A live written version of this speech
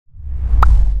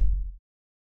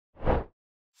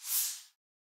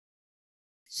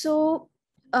So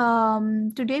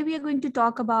today we are going to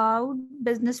talk about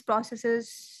business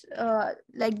processes,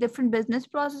 like different business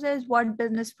processes, what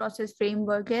business process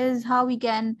framework is, how we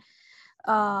can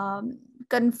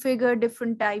configure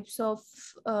different types of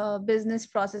business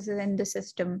processes in the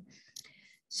system.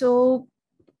 So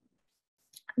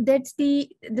this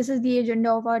is the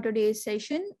agenda of our today's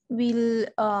session. We'll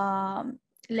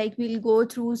go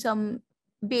through some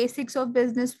basics of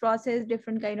business process,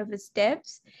 different kind of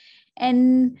steps,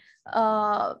 and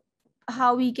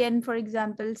how we can, for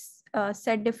example,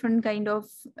 set different kind of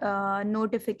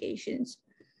notifications.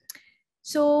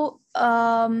 So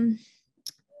the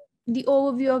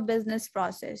overview of business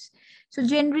process. So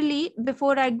generally,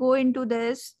 before I go into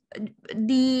this,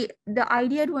 the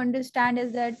idea to understand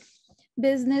is that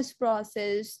business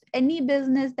process, any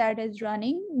business that is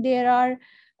running, there are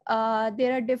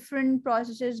different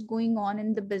processes going on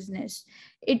in the business.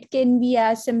 It can be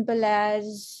as simple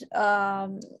as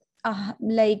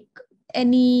like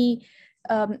any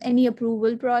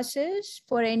approval process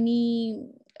for any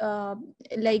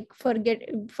like for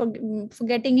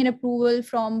getting an approval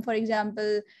from, for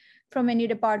example, from any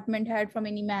department head, from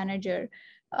any manager.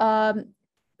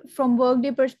 From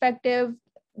Workday perspective,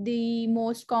 the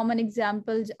most common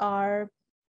examples are,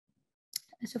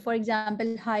 so for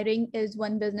example, hiring is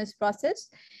one business process.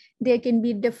 There can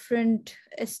be different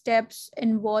steps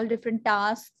involved, different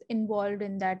tasks involved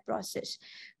in that process.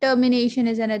 Termination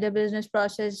is another business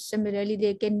process. Similarly,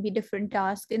 there can be different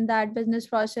tasks in that business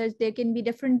process. There can be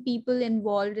different people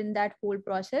involved in that whole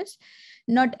process.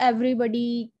 Not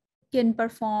everybody can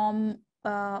perform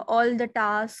all the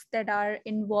tasks that are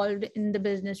involved in the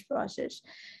business process.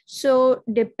 So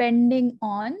depending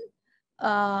on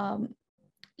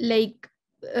like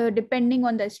depending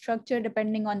on the structure,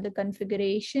 depending on the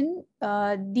configuration,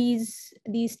 these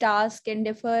tasks can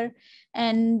differ,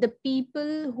 and the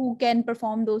people who can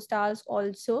perform those tasks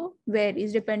also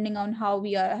varies depending on how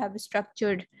we have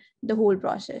structured the whole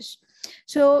process.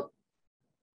 So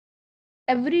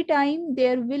every time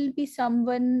there will be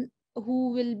someone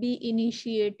who will be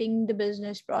initiating the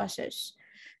business process.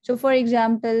 So for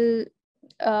example,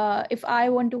 if I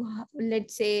want to,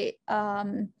 let's say,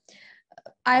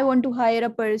 I want to hire a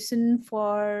person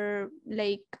for,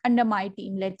 like, under my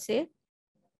team, let's say,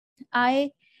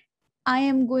 I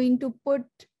am going to put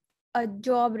a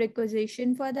job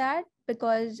requisition for that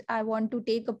because I want to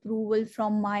take approval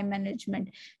from my management.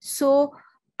 So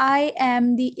I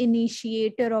am the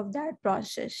initiator of that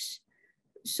process.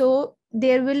 So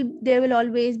there will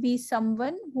always be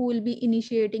someone who will be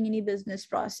initiating any business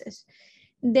process.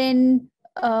 Then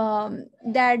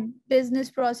that business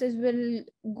process will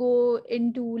go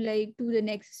into, like, to the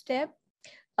next step.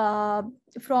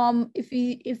 From, if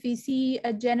we see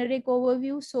a generic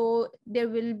overview, so there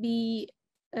will be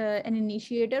an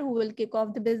initiator who will kick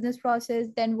off the business process.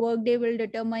 Then Workday will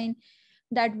determine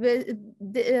that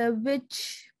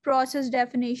which process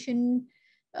definition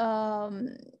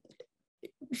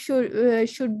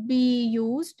should be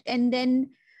used, and then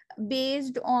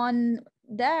based on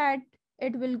that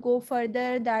it will go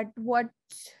further, that what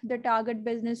the target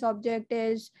business object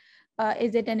is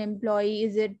it an employee,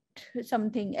 is it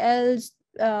something else,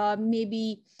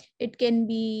 maybe it can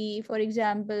be, for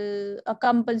example, a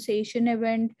compensation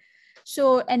event.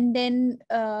 So, and then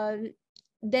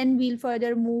we'll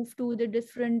further move to the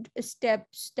different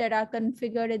steps that are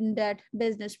configured in that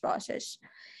business process.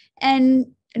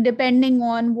 And depending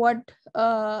on what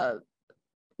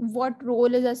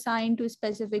role is assigned to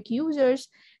specific users,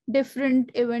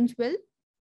 different events will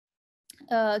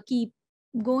keep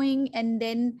going. And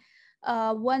then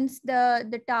once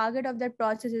the target of that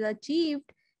process is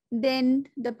achieved, then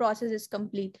the process is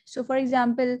complete. So for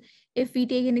example, if we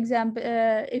take an example,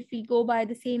 if we go by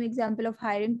the same example of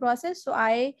hiring process, so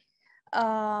I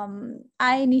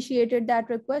initiated that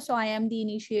request, so I am the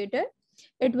initiator.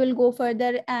 It will go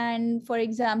further, and for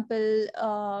example,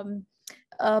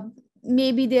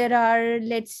 maybe there are,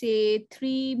 let's say,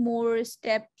 3 more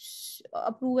steps,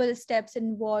 approval steps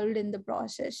involved in the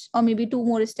process, or maybe 2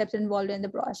 more steps involved in the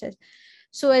process.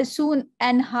 So as soon,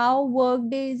 and how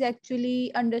Workday is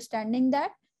actually understanding that,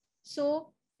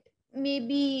 so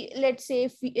maybe, let's say,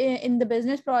 if we, in the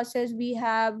business process, we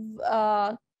have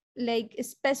like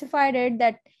specified it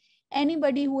that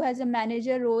anybody who has a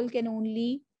manager role can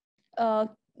only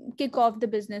kick off the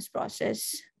business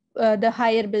process, the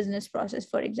higher business process,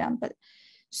 for example.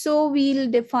 So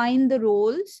we'll define the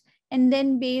roles, and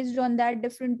then based on that,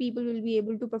 different people will be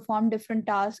able to perform different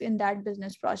tasks in that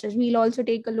business process. We'll also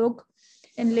take a look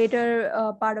in later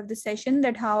part of the session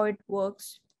that how it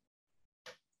works.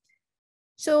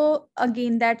 So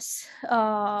again, that's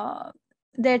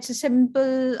that's a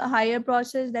simple hire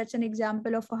process. That's an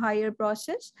example of a hire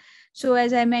process. So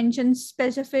as I mentioned,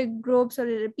 specific groups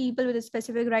or people with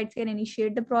specific rights can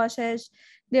initiate the process.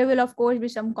 There will of course be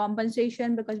some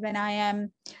compensation, because when I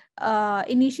am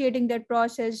initiating that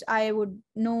process, I would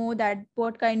know that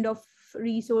what kind of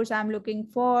resource I'm looking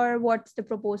for, what's the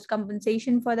proposed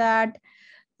compensation for that.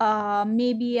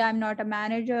 Maybe I'm not a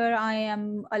manager, I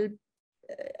am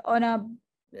on a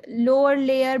lower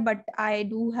layer, but I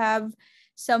do have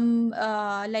some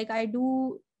I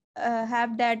do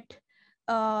have that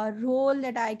role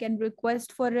that I can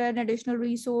request for an additional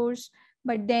resource,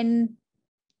 but then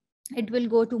it will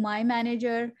go to my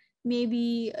manager.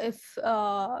 Maybe if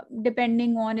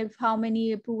depending on if how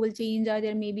many approval chains are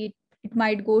there, maybe it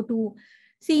might go to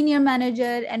senior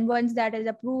manager, and once that is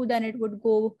approved, then it would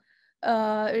go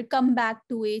come back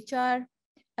to HR.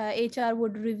 HR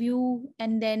would review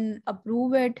and then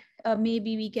approve it.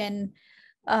 Maybe we can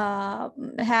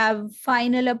have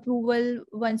final approval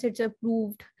once it's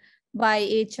approved by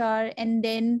HR, and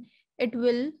then it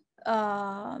will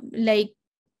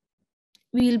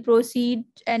we'll proceed.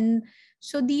 And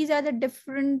so these are the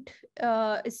different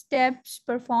steps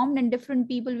performed, and different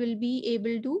people will be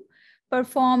able to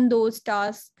perform those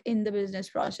tasks in the business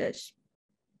process.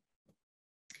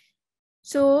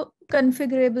 So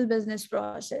configurable business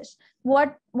process.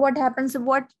 What happens?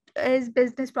 What is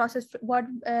business process? What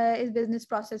is business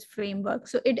process framework?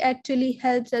 So it actually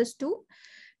helps us to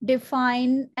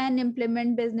define and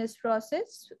implement business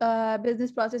processes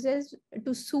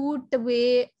to suit the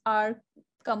way our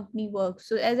company works.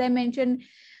 So as I mentioned,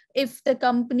 if the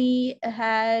company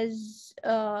has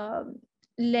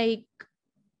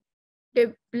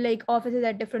offices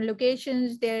at different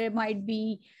locations, there might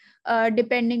be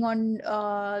depending on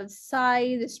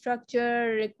size,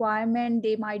 structure, requirement,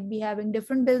 they might be having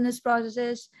different business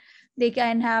processes. They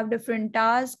can have different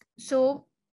tasks. So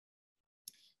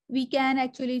we can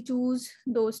actually choose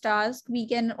those tasks. We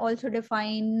can also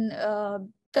define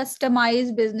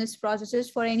customized business processes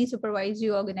for any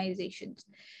supervisory organizations.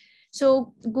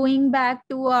 So going back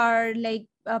to our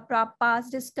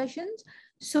past discussions,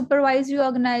 supervisory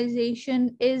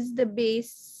organization is the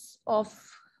base of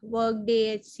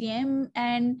Workday HCM,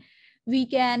 and we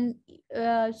can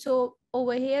so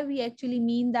over here we actually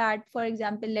mean that, for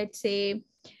example, let's say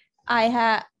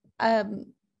I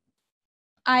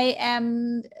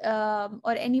am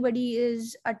or anybody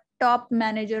is a top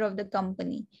manager of the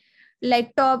company,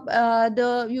 like top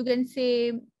you can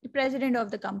say president of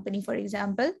the company, for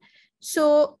example.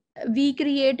 So we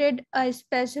created a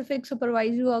specific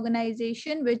supervisory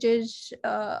organization which is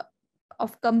a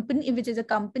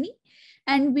company,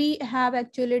 and we have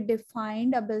actually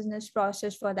defined a business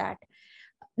process for that.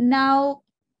 Now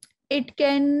it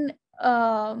can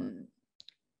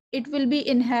it will be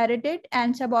inherited,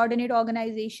 and subordinate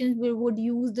organizations would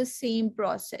use the same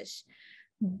process.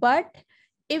 But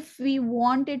if we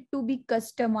want it to be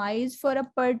customized for a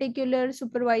particular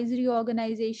supervisory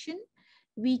organization,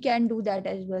 we can do that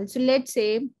as well. So let's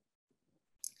say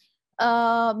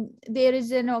there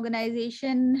is an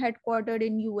organization headquartered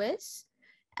in US,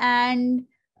 and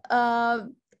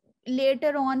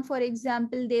later on, for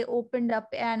example, they opened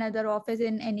up another office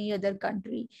in any other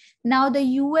country. Now the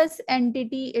US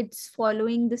entity, it's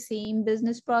following the same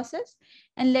business process.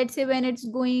 And let's say when it's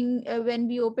going, when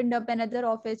we opened up another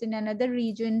office in another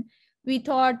region, we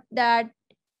thought that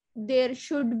there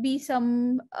should be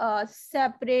some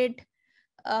separate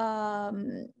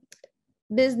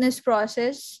business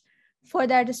process for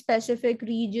that specific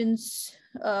region's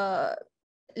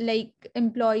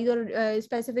employees or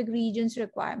specific region's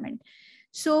requirement.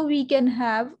 So we can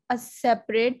have a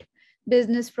separate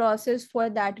business process for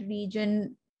that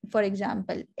region, for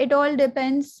example. It all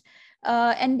depends.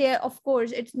 And there, of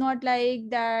course, it's not like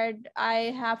that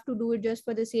I have to do it just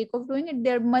for the sake of doing it.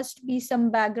 There must be some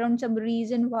background, some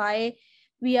reason why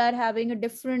we are having a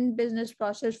different business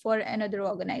process for another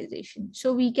organization.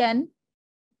 So we can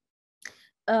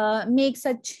make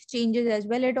such changes as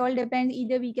well. It all depends.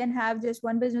 Either we can have just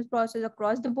one business process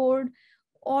across the board,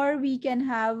 or we can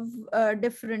have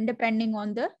different depending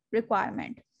on the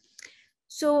requirement.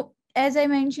 So as I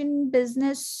mentioned,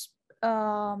 business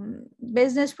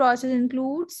process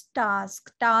includes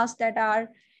tasks that are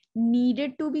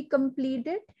needed to be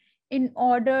completed in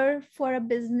order for a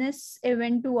business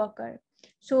event to occur.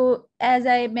 So as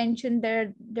I mentioned, there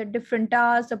are the different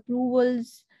tasks,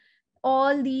 approvals,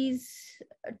 all these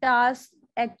tasks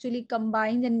actually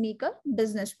combine and make a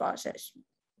business process.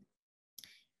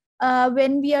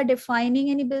 When we are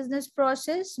defining any business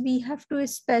process, we have to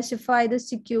specify the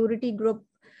security group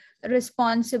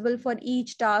responsible for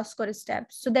each task or step.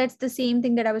 So that's the same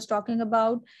thing that I was talking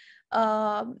about.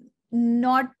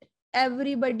 not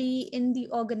everybody in the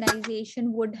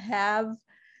organization would have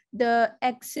the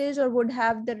access or would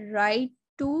have the right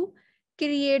to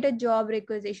create a job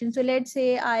requisition. So let's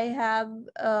say I have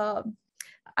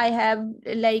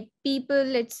like people,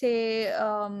 let's say,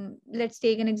 let's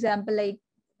take an example like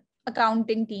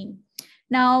accounting team.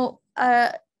 Now,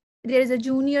 there is a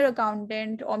junior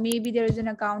accountant, or maybe there is an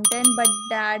accountant, but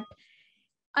that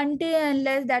until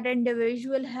unless that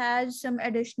individual has some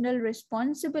additional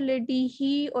responsibility,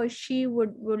 he or she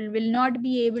will not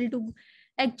be able to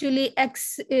actually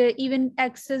even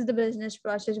access the business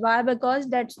process. Why? Because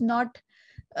that's not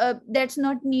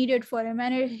needed for him,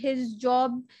 and his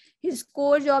job, his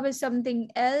core job is something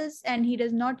else, and he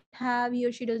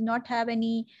or she does not have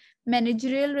any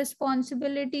managerial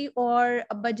responsibility or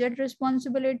a budget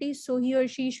responsibility, so he or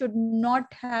she should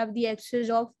not have the access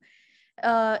of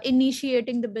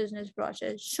initiating the business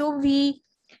process. So we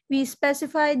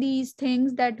specify these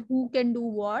things, that who can do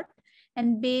what,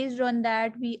 and based on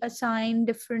that we assign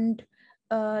different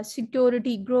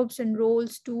security groups and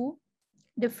roles to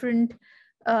different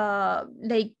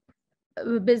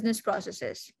business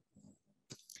processes.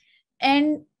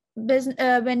 And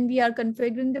when we are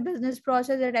configuring the business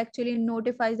process, it actually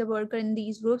notifies the worker in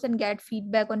these groups and get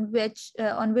feedback on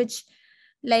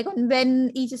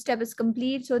when each step is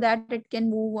complete, so that it can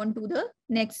move on to the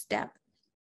next step.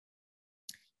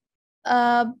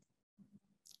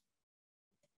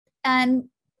 And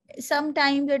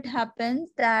sometimes it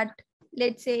happens that,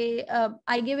 let's say,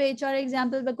 I give HR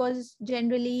example because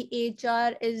generally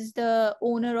HR is the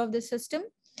owner of the system.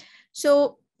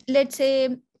 So let's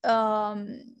say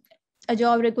a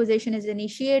job requisition is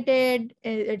initiated,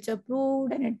 it's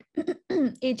approved, and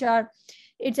HR,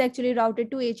 it's actually routed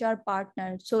to HR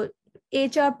partner. So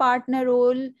HR partner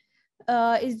role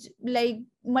is like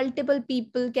multiple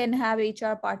people can have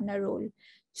HR partner role.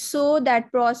 So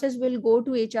that process will go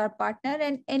to HR partner,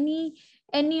 and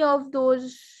any of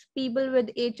those people with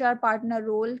HR partner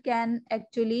role can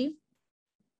actually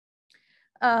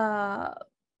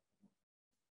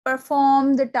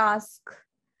perform the task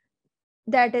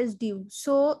that is due.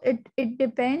 So it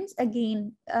depends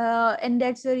again, and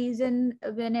that's the reason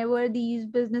whenever these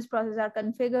business processes are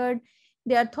configured,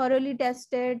 they are thoroughly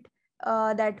tested,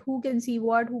 that who can see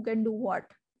what, who can do what.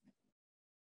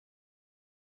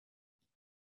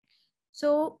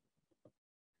 So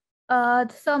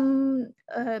some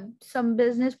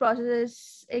business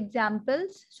processes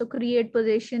examples. So create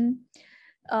position,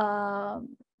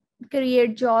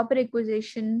 create job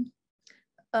requisition,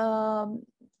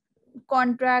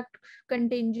 contract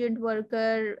contingent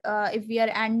worker, if we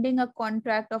are ending a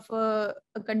contract of a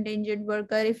contingent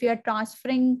worker, if we are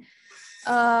transferring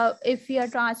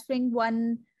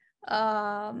one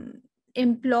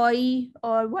employee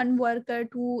or one worker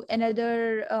to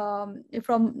another,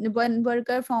 from one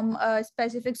worker from a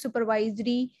specific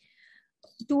supervisory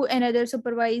to another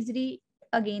supervisory,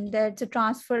 again that's a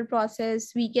transfer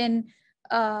process. We can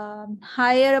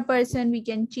hire a person, we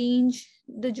can change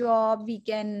the job, we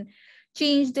can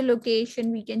change the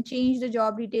location, we can change the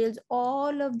job details.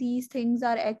 All of these things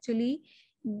are actually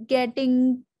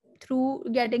getting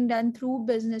done through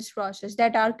business process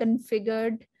that are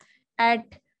configured at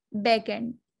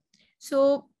backend.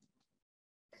 So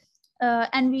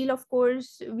and we'll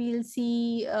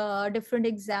see different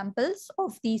examples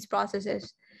of these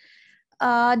processes.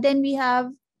 Then we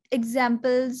have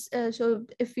examples. So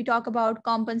if we talk about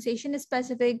compensation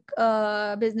specific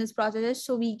business processes,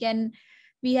 so we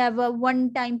have a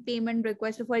one-time payment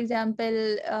request. So for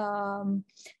example,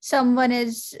 someone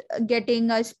is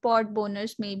getting a spot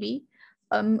bonus maybe,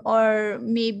 or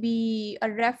maybe a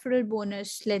referral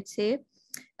bonus, let's say,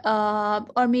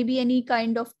 or maybe any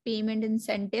kind of payment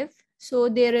incentive. So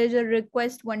there is a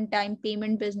request one-time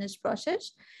payment business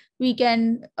process. We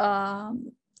can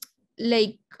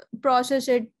process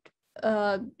it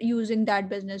using that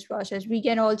business process. We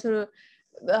can also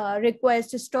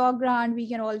request a stock grant. We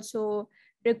can also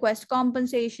request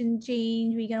compensation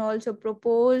change. We can also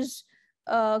propose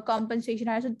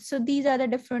compensation. So these are the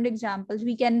different examples.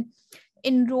 We can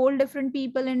enroll different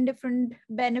people in different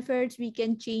benefits. We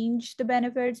can change the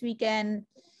benefits. We can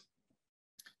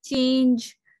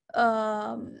change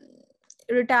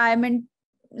retirement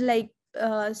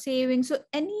savings. So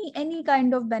any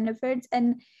kind of benefits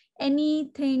and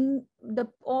anything,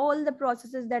 all the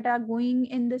processes that are going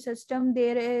in the system,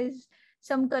 there is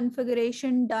some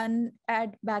configuration done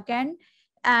at backend,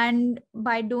 and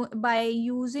by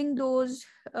using those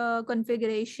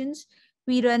configurations,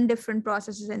 we run different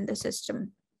processes in the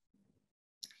system.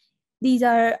 These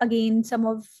are again some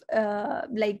of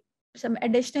some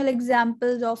additional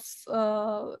examples of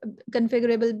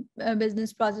configurable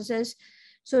business processes.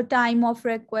 So time of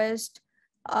request,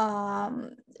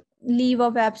 leave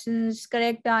of absence,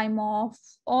 correct time off,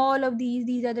 all of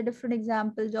these are the different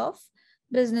examples of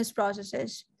business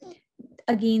processes.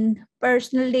 Again,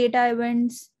 personal data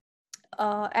events,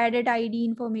 added ID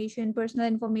information, personal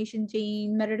information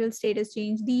change, marital status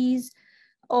change, these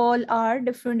all are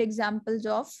different examples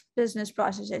of business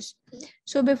processes.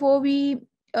 So before we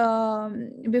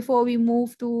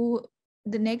move to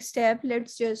the next step,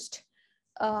 let's just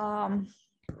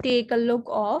take a look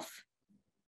of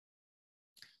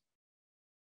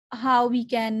how we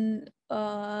can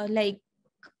how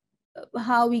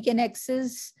we can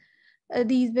access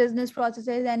these business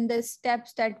processes and the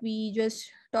steps that we just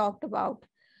talked about.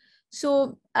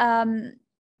 So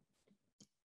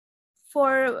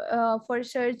for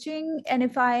searching, and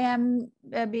if I am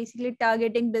basically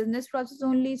targeting business process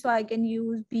only, so I can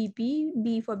use BP,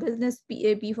 B for business,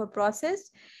 P for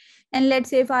process. And let's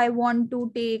say if I want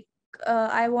to take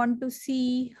I want to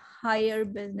see higher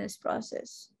business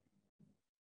process.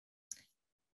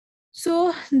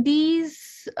 So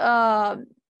these are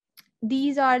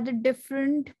the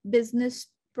different business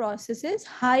processes,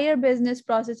 higher business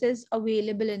processes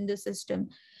available in the system.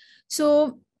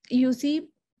 So you see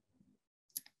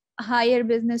higher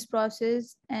business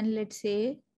process, and let's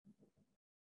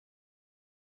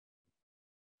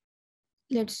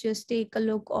just take a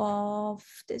look of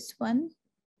this one.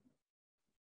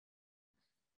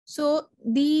 So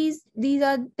these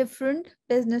are different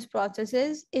business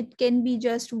processes. It can be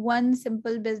just one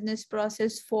simple business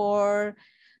process for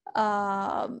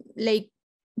for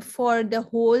the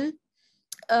whole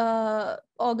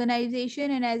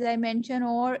organization, and as I mentioned,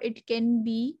 or it can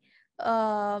be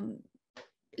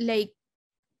like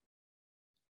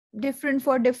different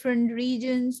for different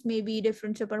regions, maybe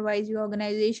different supervisory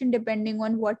organization, depending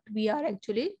on what we are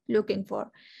actually looking for.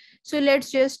 So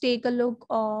let's just take a look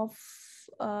of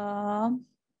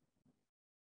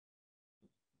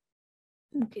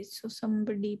okay, so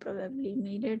somebody probably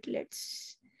made it.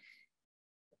 Let's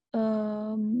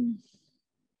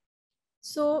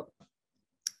so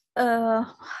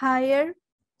higher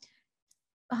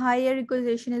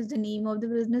acquisition is the name of the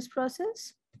business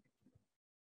process,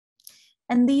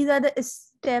 and these are the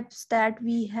steps that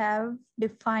we have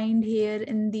defined here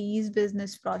in these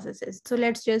business processes. So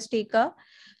let's just take a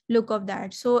look of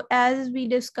that. So as we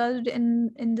discussed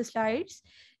in the slides,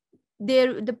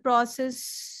 the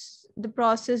process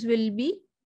will be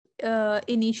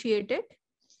initiated.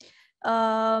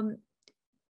 Then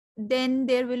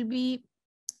there will be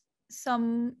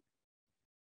some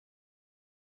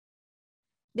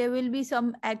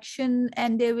action,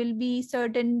 and there will be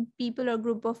certain people or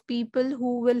group of people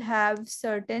who will have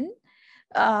certain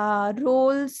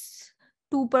roles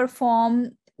to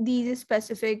perform these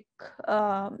specific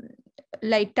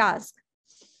like tasks.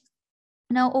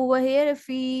 Now over here, if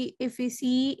we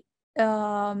see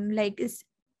like is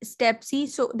step C,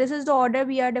 so this is the order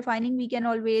we are defining. We can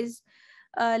always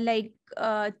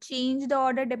change the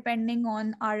order depending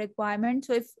on our requirement.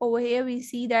 So if over here we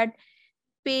see that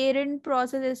parent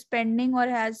process is pending or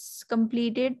has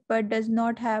completed but does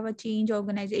not have a change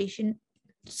organization,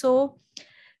 so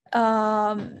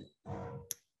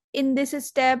in this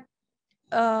step,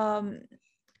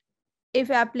 if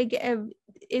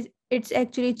it's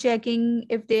actually checking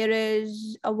if there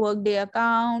is a Workday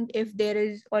account, if there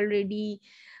is already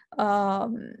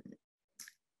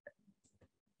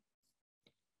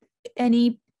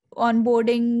any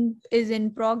onboarding is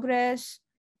in progress.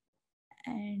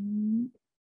 And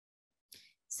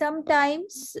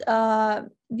sometimes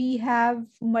we have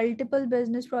multiple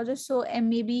business processes, so and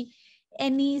maybe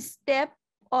any step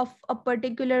of a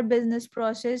particular business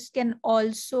process can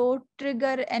also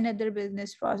trigger another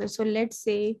business process. So let's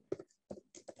say,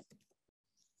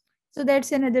 so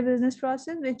that's another business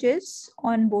process, which is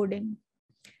onboarding.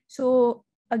 So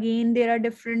again, there are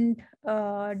different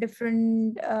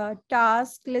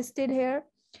tasks listed here.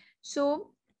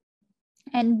 So,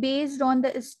 and based on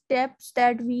the steps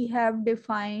that we have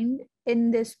defined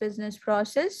in this business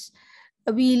process,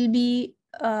 we'll be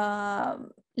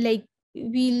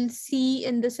we'll see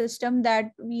in the system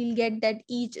that we'll get that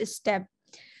each step.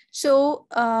 So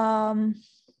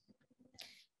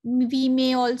we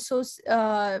may also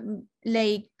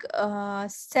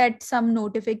set some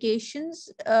notifications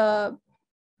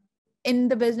in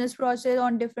the business process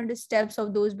on different steps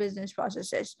of those business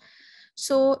processes.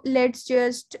 So let's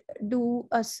just do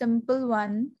a simple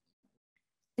one.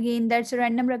 Again, that's a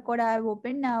random record I have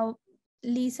opened. Now,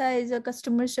 Lisa is a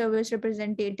customer service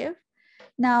representative.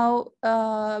 Now,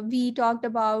 we talked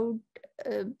about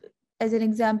as an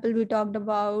example, we talked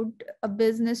about a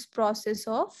business process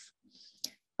of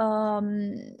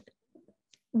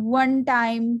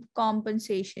one-time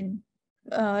compensation,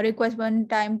 request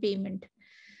one-time payment.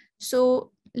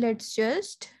 So let's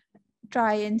just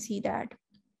try and see that.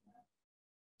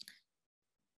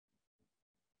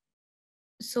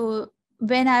 So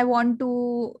when I want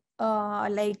to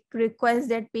like request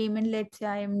that payment, let's say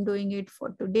I am doing it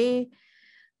for today,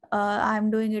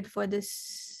 I'm doing it for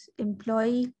this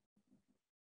employee.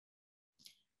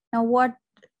 Now what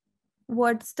I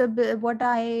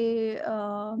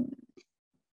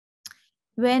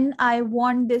when I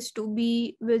want this to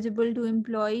be visible to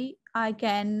employee, I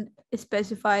can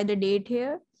specify the date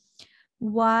here.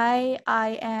 Why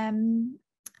I am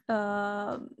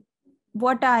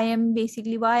what I am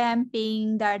basically, why I'm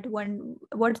paying that one,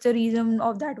 what's the reason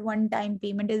of that one-time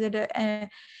payment? Is it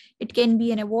it can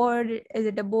be an award, is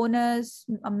it a bonus,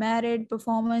 a merit,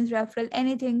 performance, referral,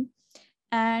 anything.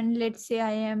 And let's say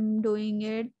I am doing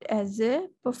it as a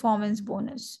performance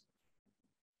bonus.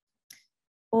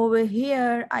 Over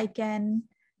here, I can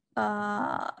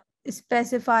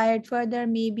specify it further.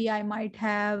 Maybe I might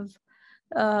have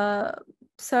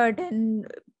certain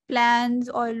plans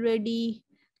already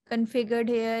configured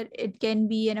here. It can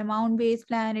be an amount-based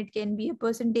plan, it can be a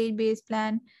percentage-based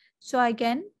plan. So I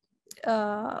can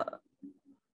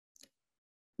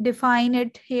define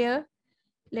it here.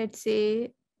 Let's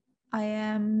say I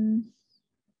am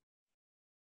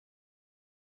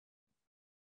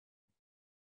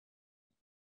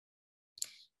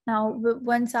now,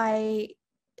 once I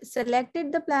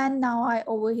selected the plan, now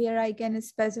over here I can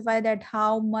specify that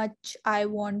how much I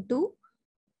want to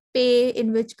pay,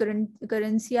 in which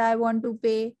currency I want to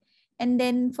pay. And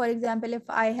then, for example, if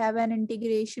I have an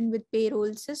integration with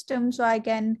payroll system, so I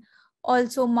can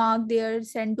also mark there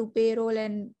send to payroll,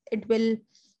 and it will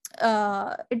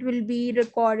be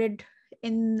recorded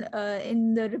in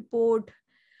the report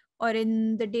or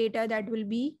in the data that will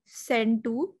be sent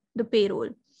to the payroll.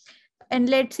 And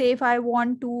let's say if I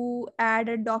want to add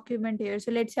a document here,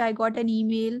 so let's say I got an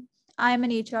email, I'm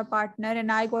an HR partner, and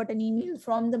I got an email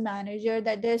from the manager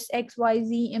that this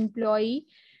XYZ employee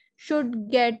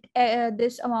should get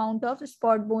this amount of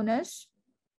spot bonus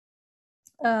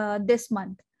this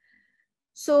month.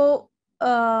 So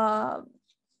I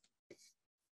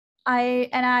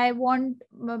want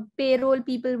payroll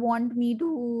people want me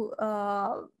to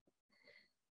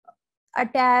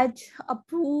attach,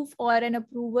 approve, or an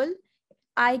approval.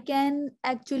 I can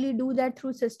actually do that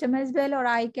through system as well, or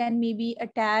I can maybe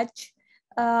attach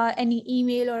any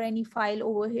email or any file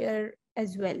over here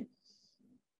as well.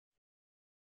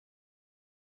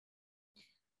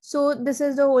 So this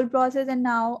is the whole process, and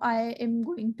now I am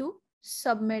going to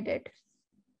submit it.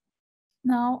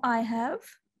 Now I have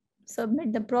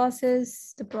submit the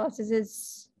process. The process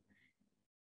is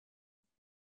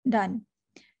done.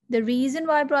 The reason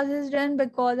why process is done,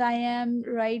 because I am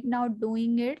right now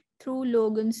doing it through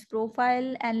Logan's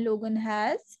profile, and Logan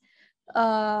has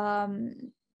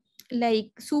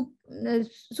like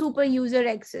super user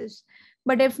access.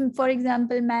 But if, for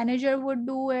example, manager would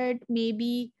do it,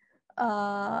 maybe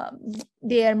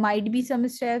there might be some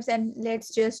steps. And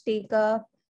let's just take a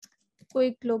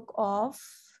quick look of.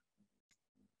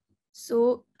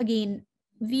 So again,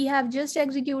 we have just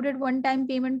executed one-time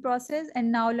payment process,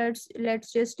 and now let's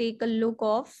just take a look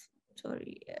of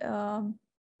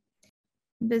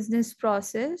business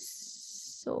process.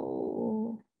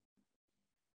 So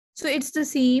it's the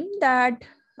same, that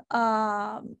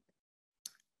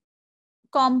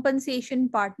compensation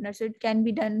partner. So it can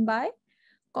be done by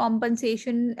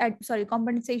compensation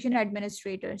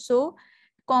administrator. So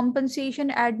compensation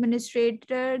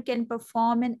administrator can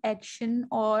perform an action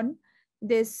on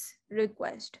this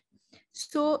request.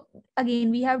 So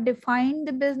again, we have defined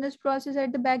the business process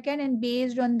at the back end, and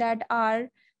based on that,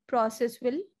 our process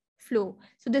will flow.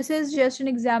 So this is just an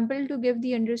example to give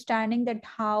the understanding that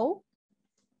how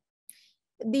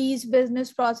these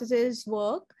business processes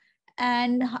work.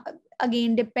 And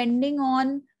again, depending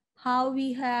on how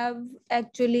we have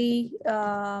actually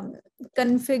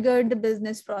configured the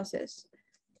business process.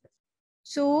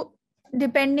 So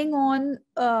depending on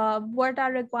what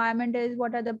our requirement is,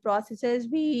 what are the processes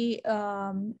we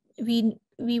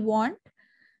want.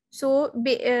 So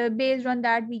based on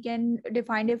that, we can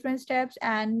define different steps,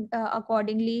 and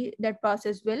accordingly that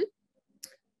process will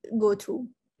go through.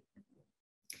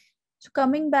 So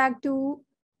coming back to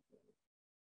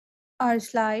our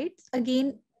slides,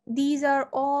 again, these are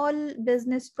all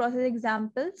business process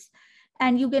examples,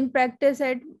 and you can practice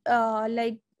it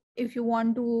like if you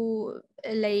want to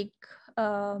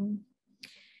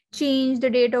change the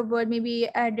date of birth, maybe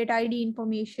edit ID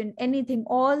information, anything.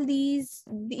 All these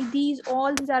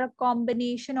are a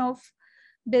combination of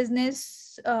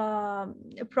business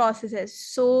processes.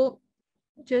 So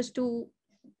just to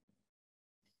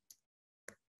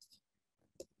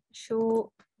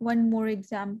show one more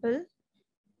example.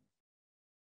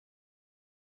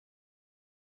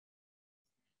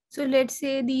 So let's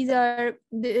say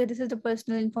this is the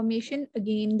personal information.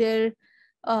 Again, there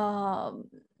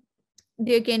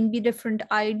can be different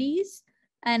IDs,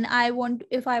 and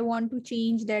if I want to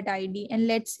change that ID, and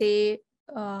let's say,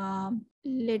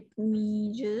 let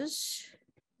me just,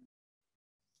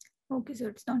 okay, so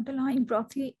it's not aligned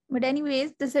properly. But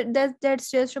anyways,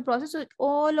 that's just a process. So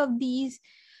all of these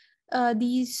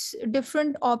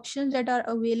different options that are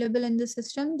available in the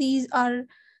system, these are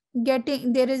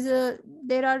getting,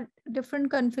 there are different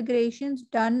configurations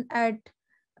done at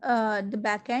the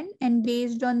backend, and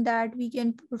based on that we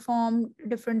can perform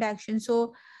different actions.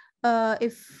 So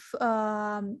if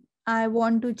I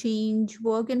want to change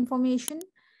work information,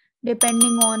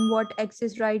 depending on what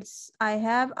access rights I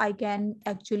have, I can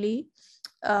actually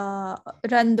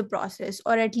run the process,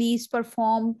 or at least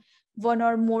perform one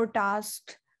or more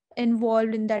tasks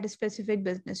involved in that specific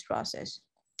business process.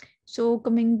 So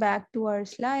coming back to our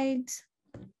slides.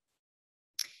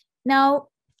 Now,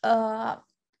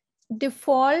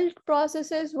 default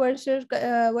processes versus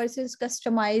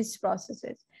customized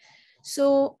processes.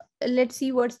 So let's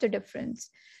see what's the difference.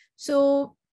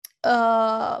 So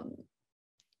there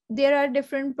are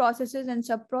different processes and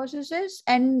sub processes,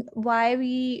 and why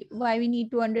we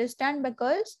need to understand,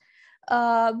 because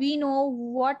we know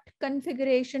what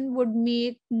configuration would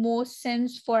make most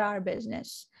sense for our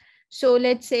business. So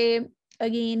let's say,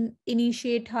 again,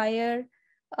 initiate hire.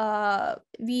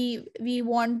 We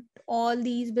want all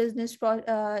these business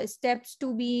steps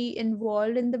to be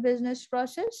involved in the business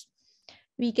process.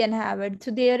 We can have it.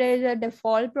 So there is a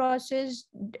default process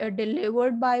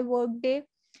delivered by Workday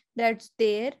that's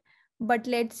there. But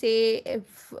let's say if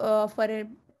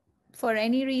for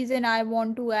any reason I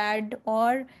want to add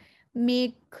or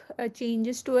make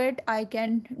changes to it, I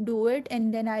can do it,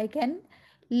 and then I can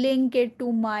link it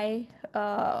to my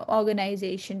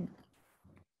organization.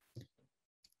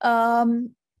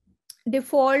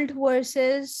 Default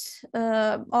versus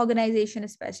organization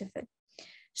specific.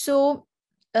 So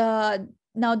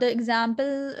now the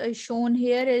example shown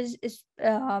here is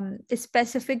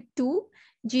specific to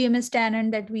GMS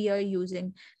tenant that we are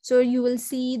using. So you will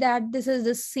see that this is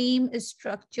the same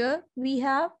structure we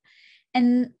have,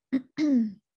 and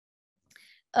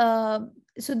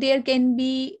so there can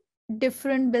be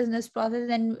different business processes.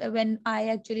 And when I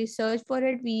actually searched for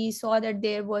it, we saw that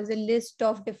there was a list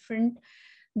of different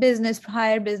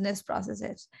higher business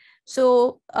processes.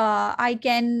 So I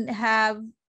can have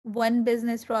one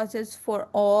business process for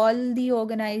all the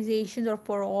organizations or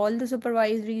for all the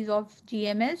supervisories of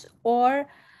GMS, or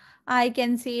I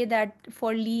can say that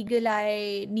for legal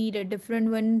I need a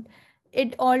different one.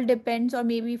 It all depends. Or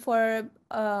maybe for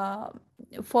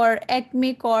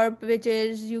Acme Corp, which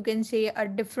is, you can say, a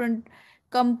different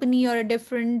company or a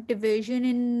different division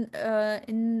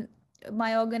in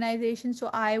my organization. So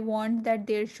I want that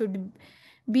there should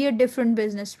be a different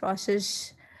business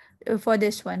process for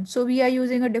this one. So we are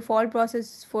using a default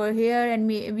process for here, and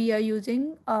we are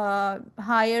using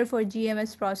hire for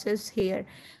GMS process here.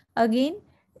 Again,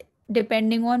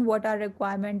 depending on what our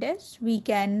requirement is, we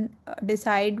can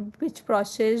decide which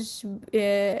process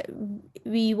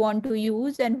we want to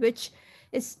use, and which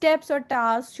steps or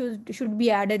tasks should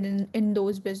be added in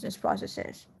those business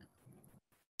processes.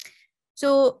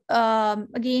 So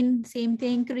again, same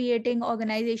thing, creating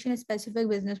organization specific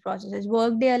business processes.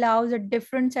 Workday allows a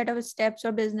different set of steps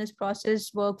or business process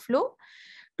workflow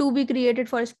to be created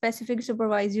for a specific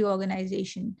supervisory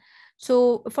organization.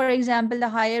 So for example, the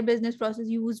higher business process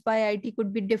used by IT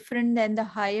could be different than the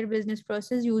higher business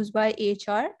process used by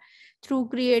HR, through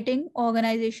creating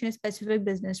organization specific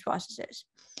business processes.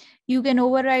 You can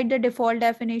override the default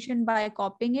definition by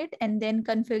copying it and then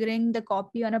configuring the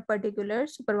copy on a particular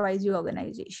supervisory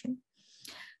organization.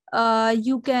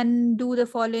 You can do the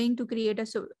following to create a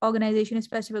organization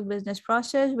specific business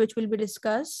process, which will be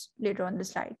discussed later on the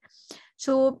slide.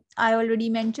 So I already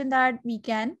mentioned that we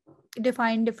can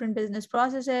define different business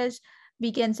processes.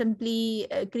 We can simply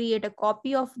create a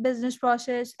copy of business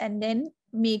process and then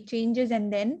make changes,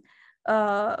 and then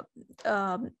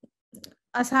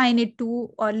assign it to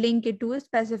or link it to a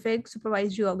specific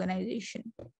supervisory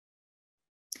organization.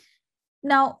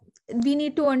 Now we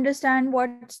need to understand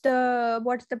what's the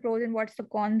pros and what's the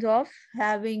cons of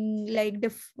having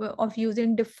of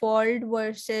using default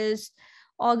versus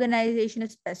organization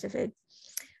specific.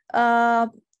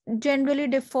 generally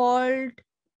default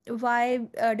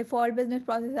business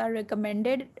processes are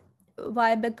recommended.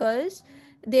 Why? Because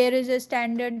there is a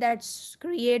standard that's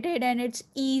created and it's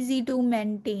easy to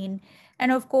maintain.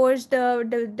 And of course, the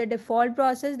default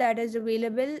process that is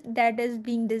available, that is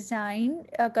being designed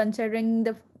considering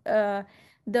uh,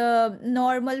 the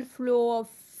normal flow of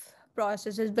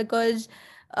processes, because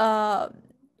uh,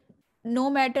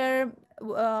 no matter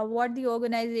what the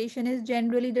organization is,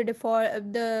 generally the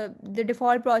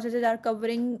default processes are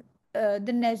covering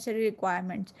the necessary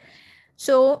requirements.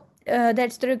 So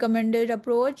that's the recommended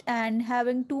approach, and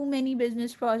having too many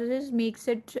business processes makes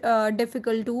it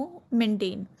difficult to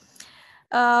maintain.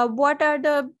 What are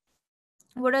the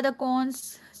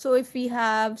cons? So if we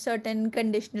have certain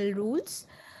conditional rules,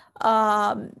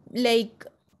 like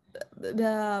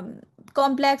um,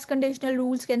 complex conditional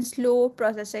rules can slow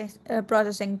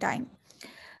processing time.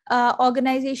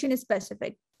 Organization is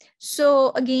specific.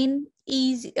 So again,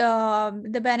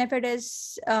 the benefit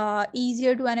is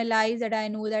easier to analyze, that I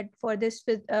know that for this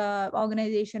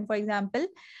organization, for example,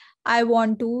 I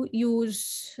want to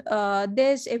use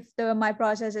this. If my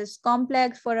process is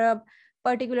complex for a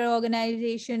particular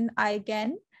organization, I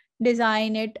can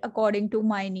design it according to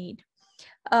my need.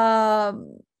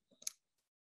 Um,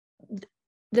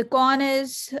 the con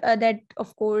is that,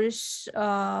 of course,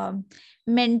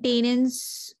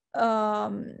 maintenance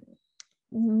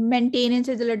maintenance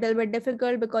is a little bit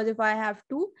difficult, because if I have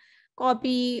to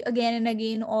copy again and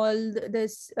again all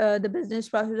the business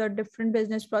process or different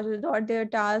business processes or their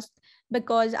tasks,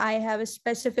 because I have a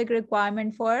specific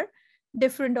requirement for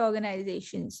different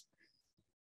organizations.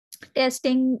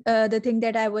 Testing, the thing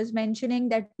that I was mentioning,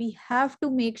 that we have to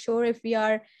make sure if we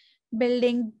are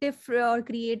building different or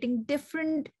creating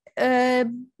different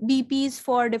BPs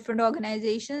for different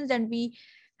organizations, then we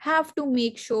have to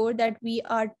make sure that we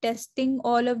are testing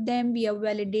all of them, we are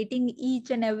validating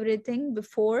each and everything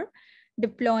before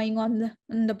deploying on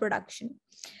the production.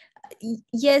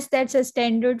 Yes, that's a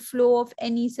standard flow of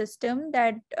any system,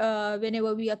 that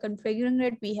whenever we are configuring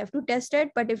it, we have to test it.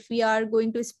 But if we are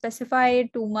going to specify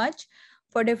it too much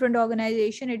for different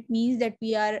organization, it means that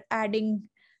we are adding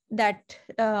that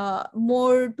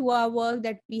more to our work,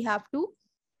 that we have to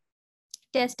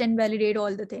test and validate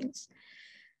all the things.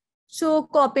 So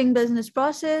copying business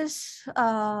process,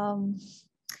 I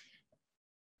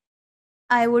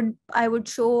would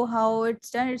show how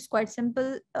it's done. It's quite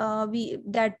simple. We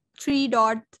that three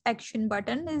dot action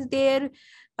button is there.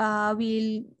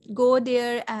 We'll go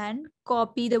there and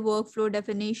copy the workflow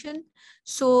definition.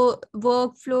 So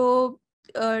workflow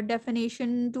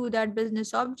definition to that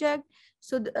business object.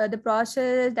 So the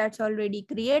process that's already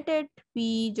created,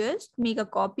 we just make a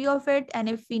copy of it. And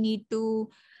if we need to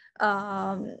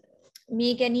um,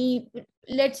 make any,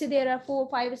 let's say there are 4 or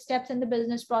 5 steps in the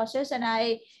business process, and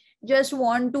I just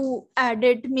want to add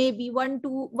it maybe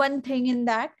one thing in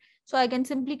that, so I can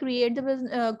simply create the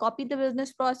business, copy the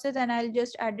business process, and I'll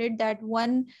just edit that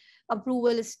one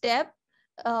approval step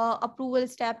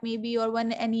maybe, or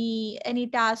one any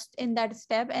task in that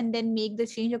step, and then make the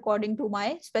change according to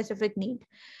my specific need.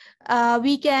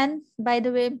 We can, by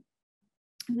the way,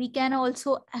 we can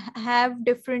also have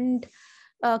different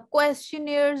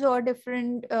questionnaires or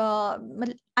different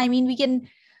we can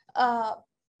uh,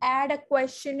 add a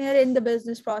questionnaire in the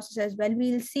business process as well.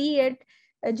 We'll see it.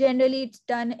 Generally it's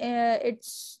done,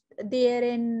 it's there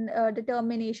in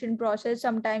determination process.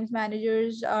 Sometimes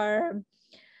managers are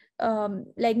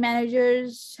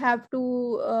managers have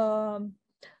to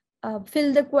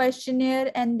fill the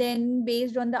questionnaire, and then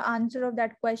based on the answer of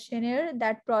that questionnaire,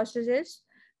 that process is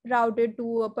routed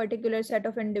to a particular set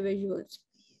of individuals.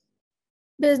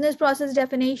 Business process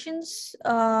definitions,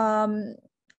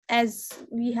 as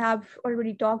we have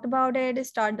already talked about it: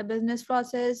 start the business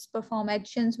process, perform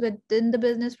actions within the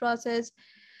business process,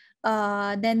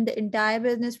 then the entire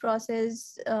business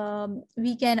process.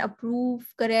 We can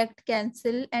approve, correct,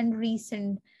 cancel, and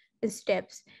resend the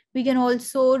steps. We can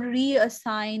also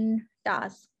reassign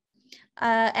tasks,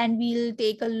 and we'll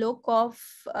take a look of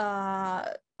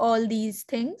all these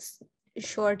things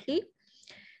shortly.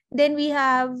 Then we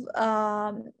have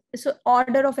so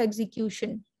order of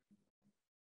execution.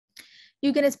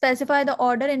 You can specify the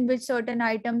order in which certain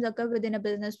items occur within a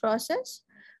business process.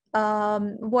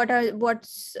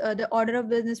 What's the order of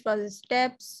business process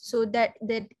steps? So that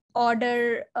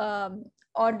order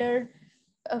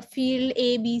field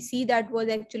A, B, C, that was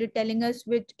actually telling us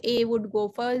which A would go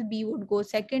first, B would go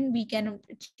second. We can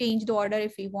change the order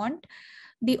if we want.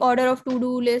 The order of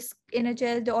to-do list in a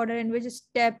chest, the order in which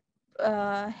step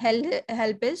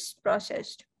help is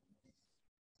processed.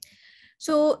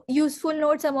 So useful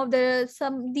note,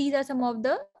 these are some of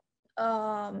the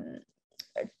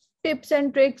tips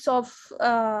and tricks of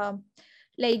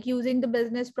like using the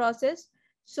business process.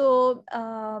 So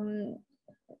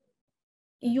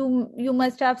you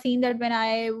must have seen that when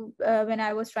I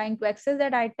was trying to access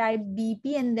that, I typed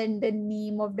BP and then the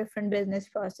name of different business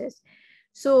process.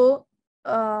 So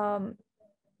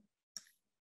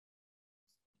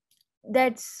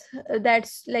that's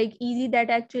like easy, that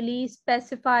actually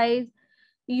specifies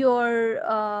your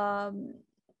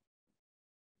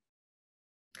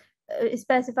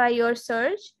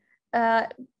search. uh,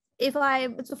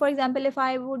 so for example, if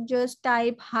I would just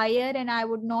type hire and I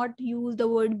would not use the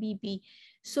word BP,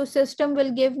 so system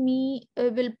will give me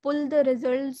will pull the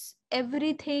results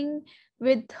everything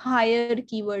with higher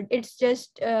keyword. It's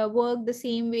just work the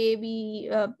same way we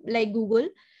like Google.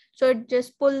 So it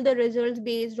just pull the results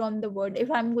based on the word. If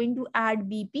I'm going to add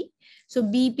BP, so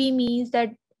BP means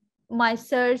that my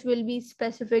search will be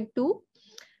specific to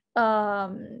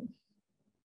um,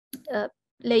 uh,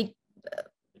 like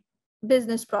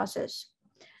business process.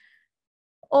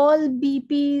 All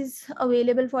BPs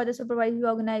available for the supervisory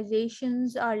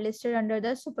organizations are listed under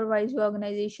the supervisory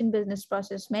organization business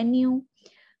process menu.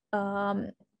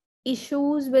 Um,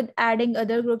 Issues with adding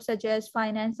other groups such as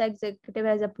finance executive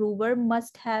as approver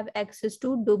must have access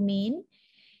to domain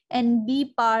and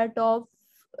be part of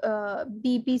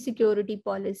BP security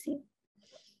policy.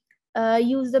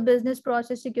 Use the business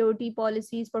process security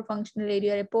policies for functional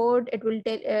area report. It will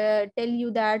tell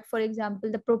you that, for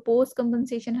example, the proposed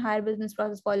compensation higher business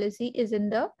process policy is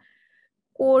in the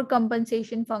core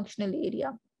compensation functional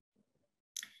area.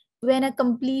 When a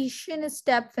completion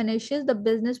step finishes, the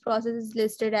business process is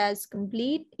listed as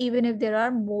complete, even if there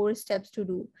are more steps to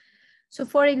do. So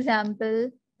for example,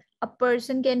 a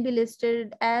person can be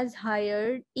listed as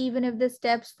hired, even if the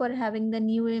steps for having the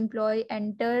new employee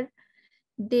enter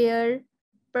their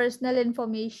personal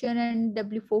information and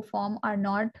W4 form are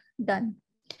not done.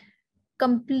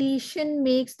 Completion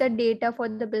makes the data for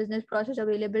the business process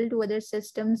available to other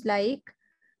systems like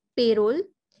payroll.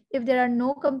 If there are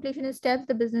no completion steps,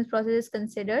 the business process is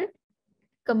considered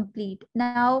complete.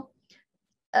 Now,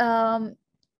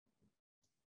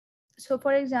 so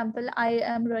for example, I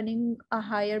am running a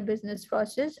higher business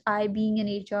process. I being an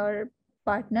HR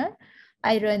partner,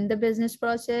 I run the business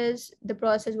process. The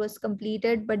process was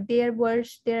completed, but there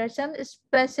are some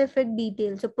specific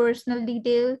details, so personal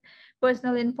detail,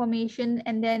 personal information,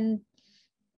 and then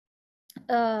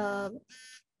uh,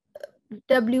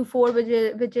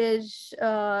 W4, which is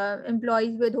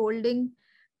employees withholding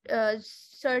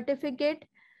certificate.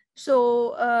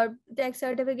 So tax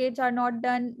certificates are not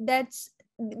done. That's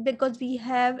because we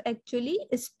have actually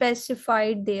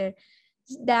specified there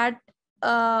that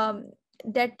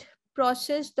that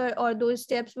process or those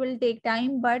steps will take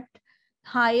time, but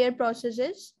higher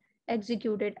processes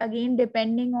executed again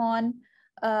depending on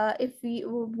if we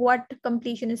what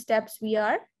completion steps we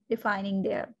are defining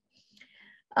there.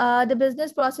 The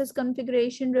business process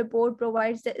configuration report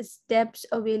provides the steps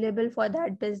available for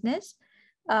that business.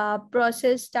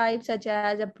 Process types such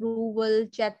as approval,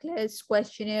 checklist,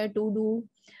 questionnaire, to-do,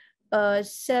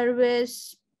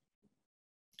 service.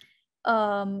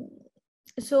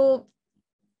 So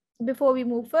before we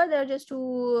move further, just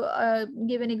to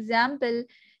give an example,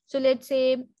 so let's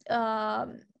say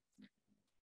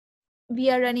we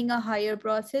are running a higher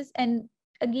process, and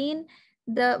again,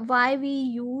 the why we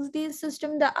use this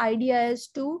system, the idea is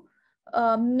to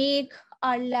make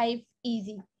our life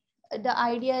easy. The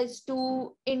idea is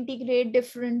to integrate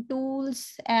different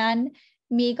tools and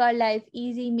make our life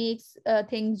easy, makes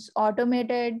things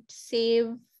automated,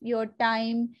 save your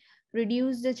time,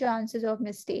 reduce the chances of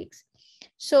mistakes.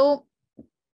 So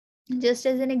just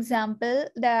as an example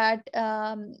that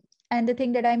and the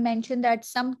thing that I mentioned, that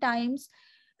sometimes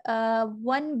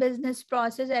one business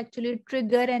process actually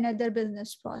trigger another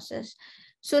business process.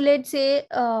 So let's say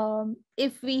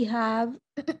if we have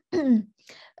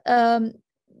um,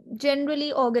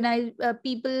 generally organized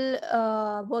people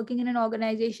working in an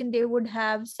organization, they would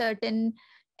have certain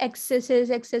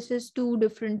accesses to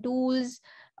different tools.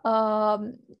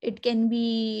 It can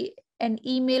be an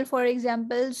email, for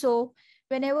example. So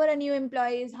whenever a new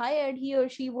employee is hired, he or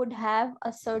she would have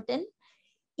a certain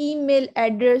email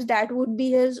address that would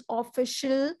be his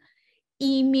official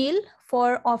email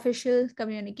for official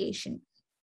communication.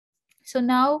 So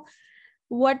now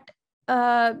what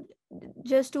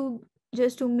just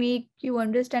to make you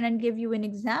understand and give you an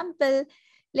example,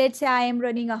 let's say I am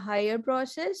running a hire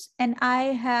process and I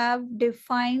have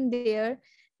defined there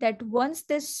that once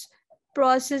this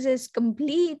process is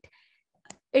complete,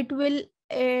 it will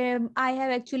I have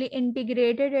actually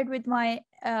integrated it with my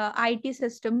IT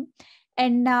system,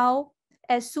 and now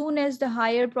as soon as the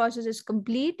hire process is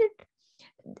completed,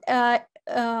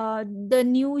 the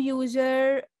new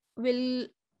user will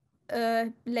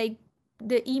like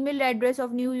the email address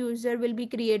of new user will be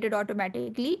created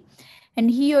automatically, and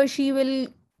he or she will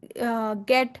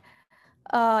get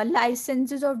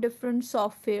licenses of different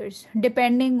softwares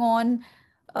depending on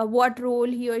what role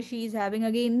he or she is having.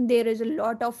 Again, there is a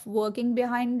lot of working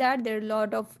behind that. There are a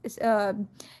lot of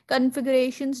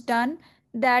configurations done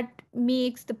that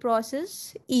makes the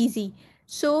process easy.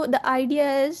 So the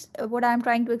idea is, what I'm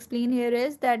trying to explain here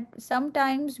is that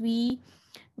sometimes we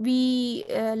the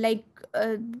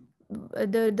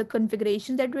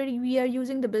configurations that we are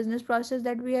using, the business process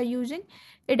that we are using,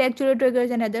 it actually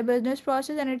triggers another business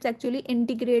process, and it's actually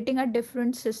integrating a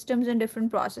different systems and different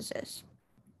processes.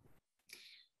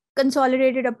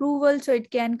 Consolidated approval, so it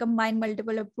can combine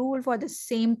multiple approval for the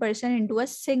same person into a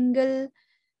single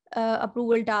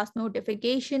approval task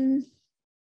notification.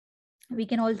 We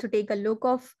can also take a look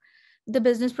of the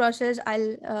business process.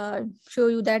 I'll show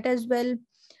you that as well.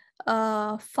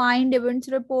 Find events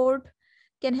report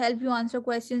can help you answer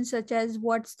questions such as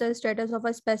what's the status of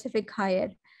a specific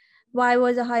hire, why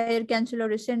was a hire cancelled or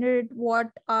rescinded, what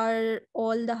are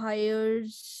all the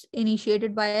hires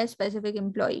initiated by a specific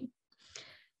employee.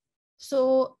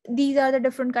 So these are the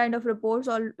different kind of reports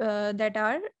all that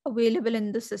are available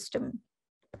in the system.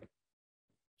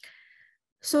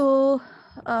 So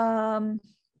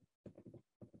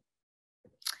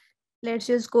let's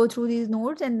just go through these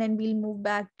notes, and then we'll move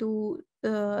back to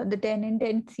the tenant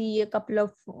and see a couple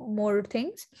of more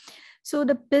things. So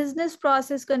the business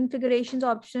process configurations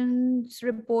options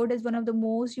report is one of the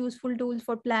most useful tools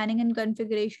for planning and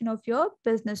configuration of your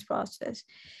business process.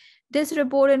 This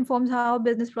report informs how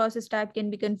business process type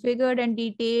can be configured and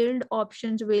detailed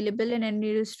options available and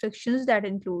any restrictions that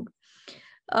include.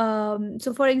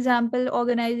 So for example,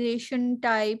 organization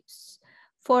types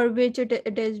for which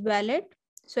it is valid.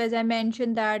 So as I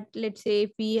mentioned that, let's say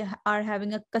if we are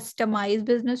having a customized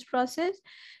business process,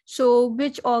 so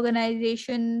which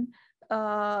organization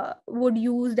would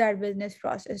use that business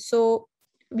process? So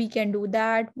we can do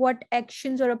that. What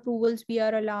actions or approvals we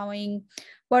are allowing?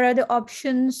 What are the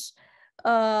options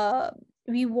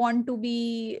we want to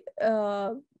be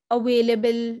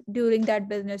available during that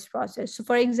business process? So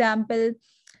for example,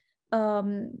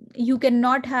 you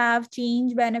cannot have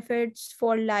change benefits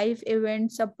for live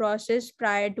events sub process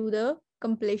prior to the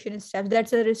completion steps.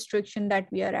 That's a restriction that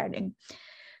we are adding.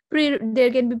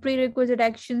 There can be prerequisite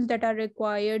actions that are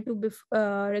required to be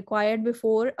required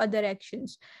before other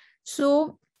actions.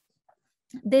 So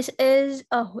there is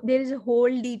a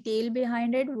whole detail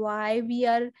behind it, why we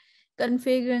are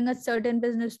configuring a certain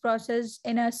business process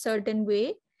in a certain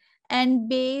way, and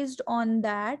based on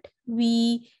that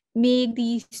we make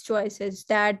these choices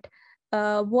that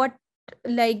what,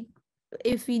 like,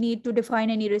 if we need to define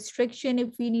any restriction,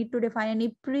 if we need to define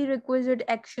any prerequisite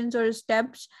actions or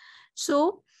steps.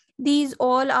 So these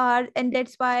all are, and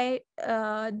that's why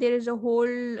there is a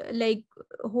whole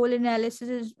analysis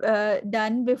is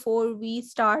done before we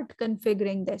start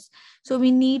configuring this. So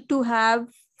we need to have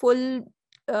full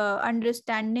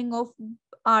understanding of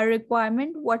our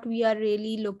requirement, what we are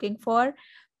really looking for,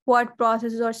 what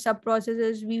processes or sub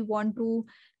processes we want to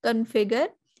configure,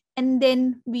 and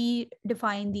then we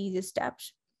define these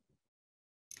steps.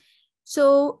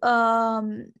 So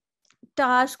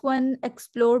task 1,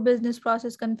 explore business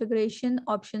process configuration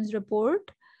options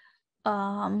report.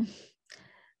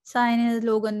 Sign in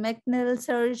Logan McNeil,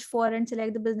 search for and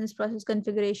select the business process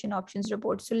configuration options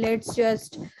report. So let's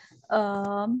just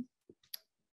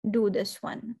do this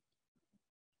one.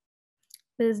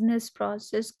 Business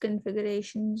process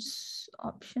configurations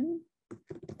option.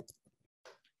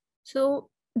 So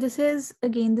this is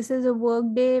a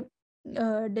Workday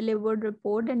delivered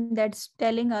report, and that's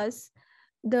telling us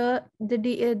the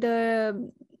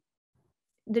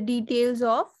details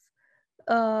of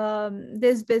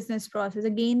this business process.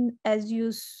 Again, as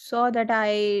you saw that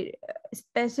I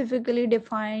specifically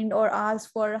defined or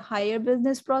asked for a higher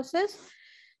business process,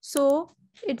 so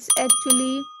it's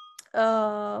actually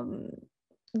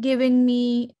giving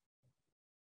me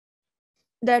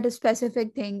that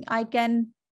specific thing. I can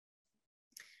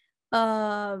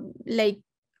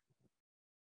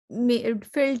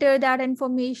filter that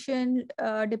information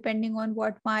depending on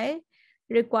what my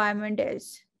requirement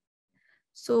is.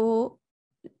 So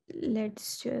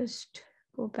let's just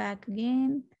go back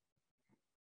again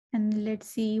and let's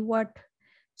see what.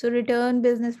 So return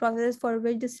business process for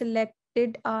which the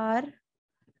selected are.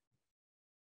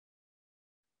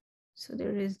 So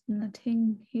there is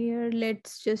nothing here.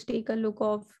 Let's just take a look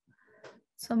of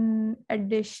some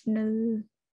additional.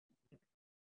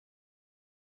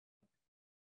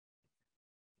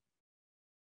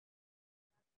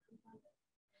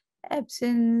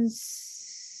 absence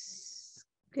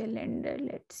calendar,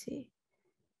 let's say.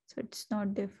 So it's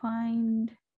not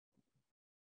defined.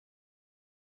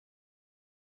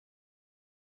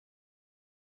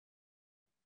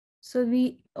 So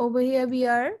over here we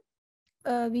have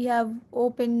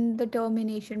opened the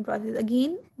termination process.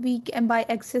 Again, we can, by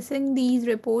accessing these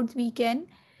reports, we can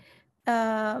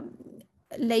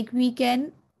we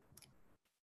can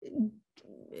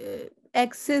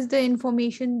access the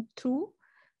information through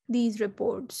these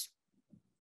reports.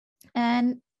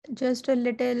 And just a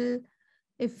little,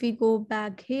 if we go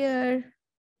back here,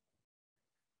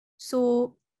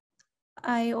 so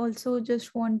I also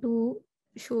just want to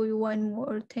show you one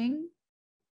more thing.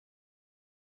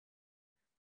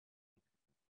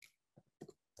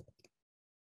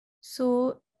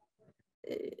 So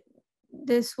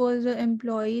this was an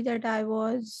employee that I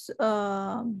was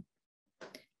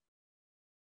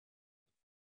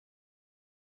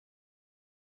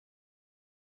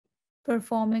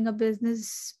performing a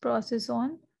business process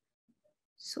on.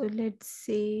 So let's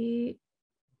say,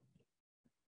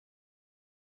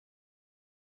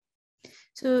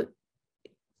 so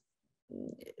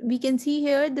we can see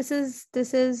here, this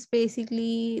is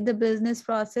basically the business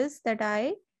process that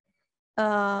I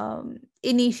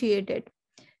initiated.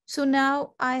 So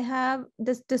now I have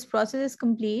this process is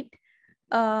complete.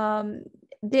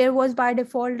 There was by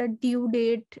default a due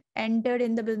date entered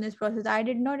in the business process. I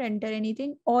did not enter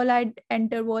anything. All I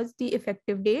entered was the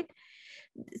effective date.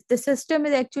 The system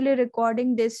is actually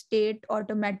recording this date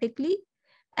automatically,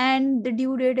 and the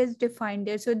due date is defined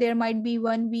there. So there might be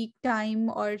 1 week time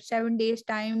or 7 days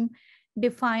time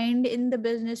defined in the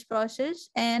business process,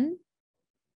 and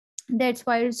that's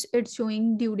why it's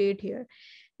showing due date here.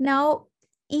 Now,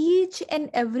 each and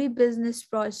every business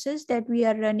process that we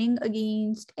are running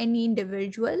against any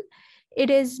individual, it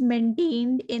is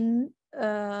maintained in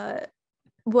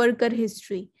worker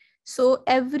history. So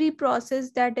every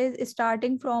process that is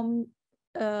starting from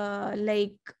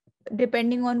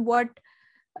depending on what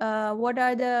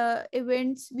are the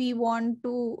events we want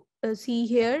to see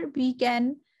here, we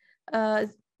can uh,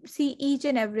 see each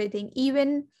and everything.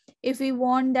 Even if we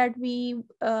want that we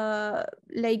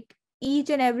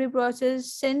each and every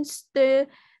process since the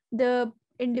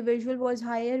individual was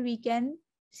hired, we can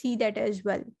see that as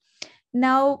well.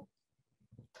 Now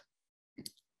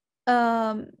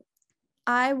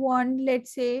I want,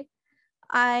 let's say,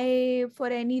 for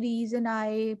any reason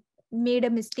I made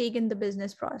a mistake in the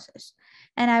business process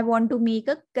and I want to make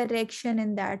a correction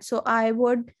in that. So I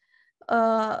would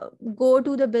go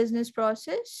to the business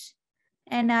process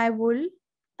and I will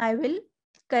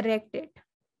correct it.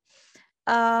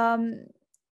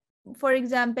 For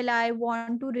example, I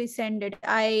want to resend it.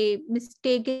 I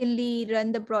mistakenly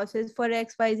run the process for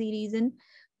XYZ reason.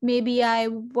 Maybe I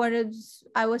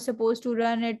was supposed to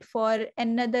run it for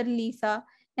another Lisa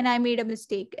and I made a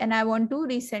mistake and I want to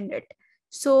resend it.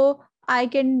 So I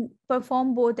can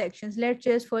perform both actions. Let's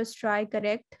just first try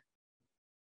correct.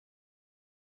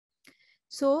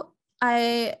 So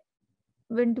I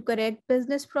went to correct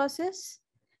business process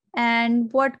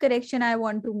and what correction I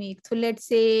want to make. So let's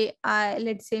say I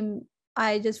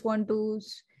just want to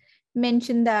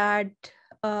mention that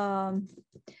I'm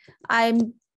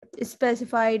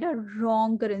specified a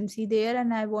wrong currency there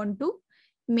and I want to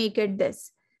make it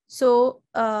this. So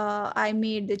I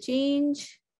made the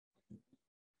change.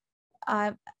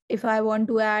 If I want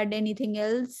to add anything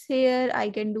else here, I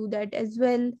can do that as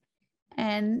well.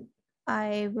 And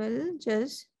I will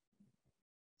just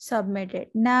submit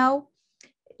it. Now,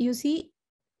 you see,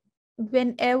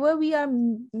 whenever we are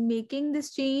making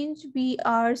this change, we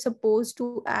are supposed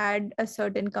to add a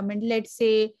certain comment. Let's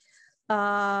say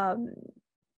I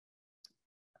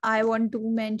want to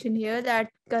mention here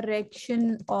that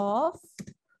correction of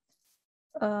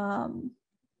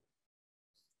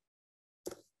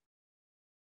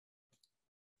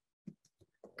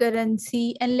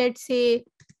currency, and let's say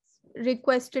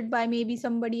requested by maybe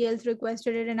somebody else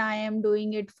requested it and I am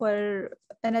doing it for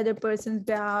another person's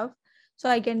behalf. So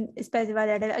I can specify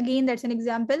that. Again, that's an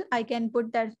example. I can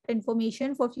put that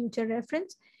information for future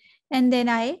reference and then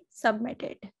I submit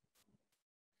it.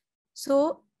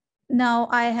 So now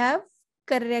I have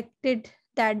corrected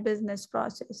that business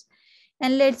process.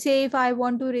 And let's say if I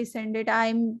want to resend it,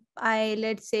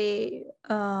 let's say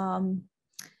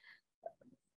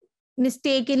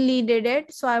mistakenly did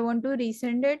it, so I want to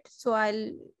resend it. So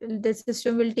the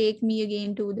system will take me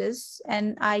again to this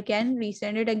and I can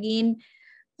resend it again.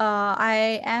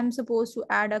 I am supposed to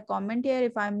add a comment here.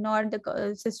 If I'm not,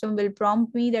 the system will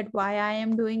prompt me that why I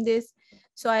am doing this.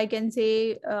 So I can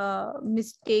say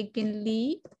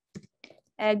mistakenly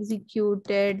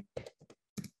executed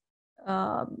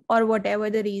or whatever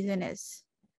the reason is.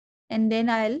 And then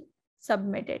I'll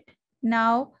submit it.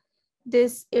 Now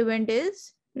this event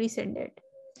is rescinded.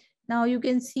 Now you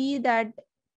can see that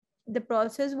the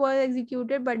process was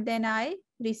executed, but then I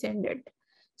rescinded.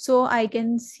 So I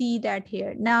can see that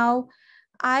here. Now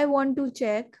I want to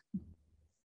check,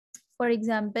 for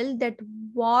example, that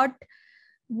what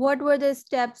were the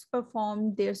steps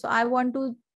performed there. So I want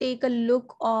to take a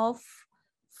look of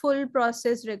full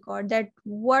process record, that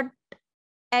what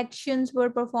actions were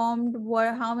performed,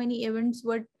 how many events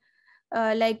were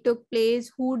like took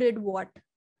place, who did what.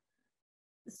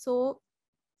 So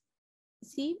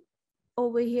see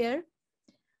over here,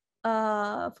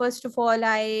 first of all,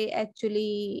 I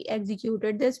actually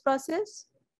executed this process.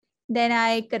 Then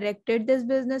I corrected this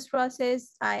business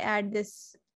process. I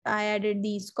added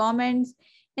these comments,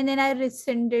 and then I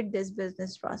rescinded this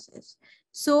business process.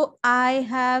 So I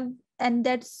have, and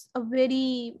that's a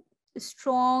very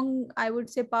strong, I would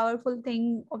say, powerful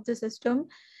thing of the system,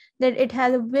 that it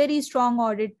has a very strong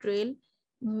audit trail.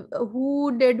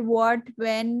 Who did what,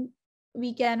 when,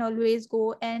 we can always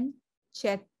go and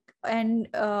check and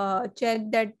check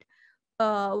that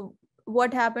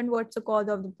what happened, what's the cause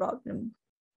of the problem,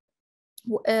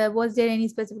 was there any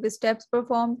specific steps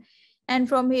performed. And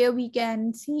from here we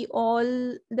can see all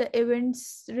the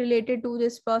events related to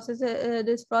this process,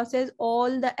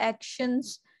 all the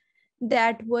actions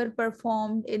that were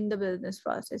performed in the business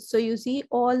process. So you see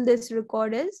all this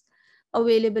record is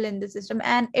available in the system,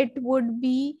 and it would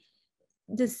be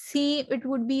the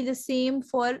same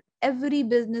for every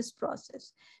business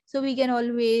process. So we can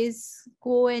always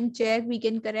go and check, we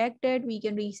can correct it, we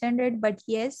can resend it. But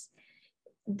yes,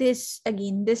 this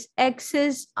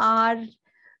access are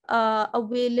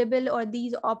available, or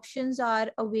these options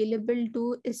are available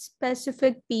to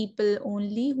specific people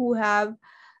only who have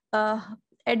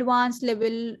advanced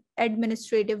level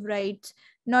administrative rights.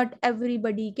 Not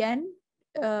everybody can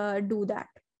do that,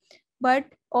 but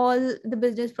all the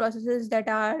business processes that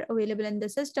are available in the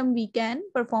system, we can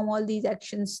perform all these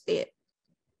actions there.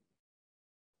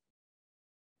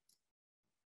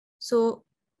 So,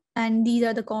 and these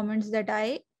are the comments that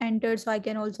I entered. So I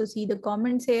can also see the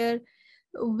comments here,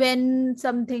 when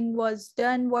something was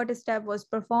done, what step was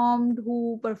performed,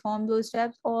 who performed those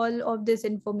steps. All of this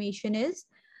information is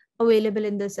available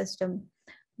in the system.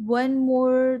 One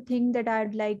more thing that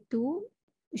I'd like to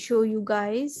show you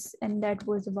guys, and that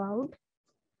was about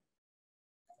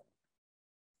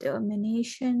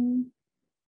termination.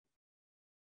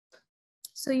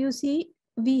 So you see,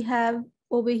 we have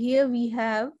over here, we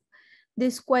have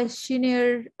this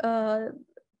questionnaire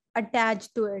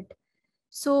attached to it.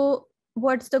 So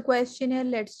what's the questionnaire?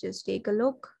 Let's just take a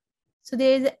look. So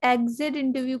there is an exit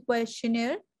interview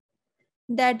questionnaire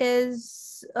that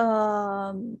is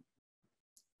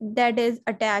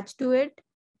attached to it.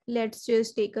 Let's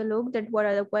just take a look that what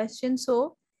are the questions.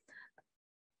 So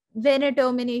when a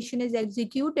termination is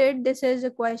executed, this is a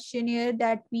questionnaire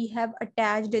that we have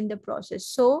attached in the process.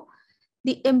 So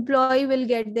the employee will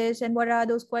get this, and what are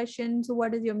those questions?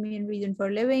 What is your main reason for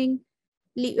leaving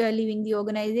the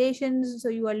organizations? So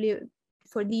you are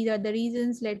for these are the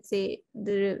reasons. Let's say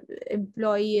the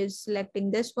employee is selecting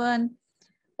this one.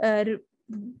 Rate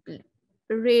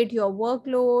your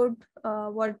workload.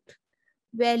 What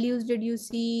values did you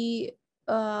see?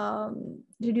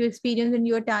 Did you experience in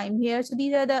your time here? So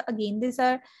these are these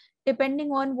are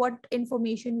depending on what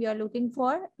information we are looking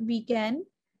for, we can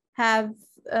have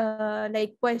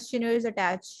like questionnaires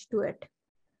attached to it.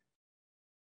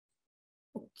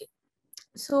 Okay,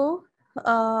 so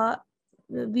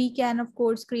we can of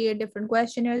course create different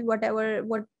questionnaires. What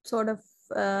sort of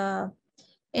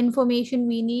information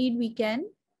we need, we can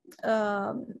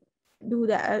do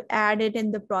that, add it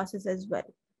in the process as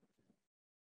well.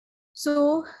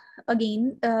 So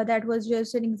again, that was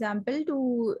just an example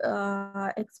to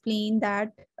explain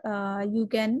that you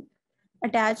can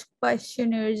attach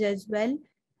questionnaires as well.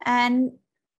 And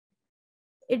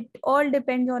it all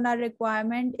depends on our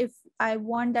requirement. If I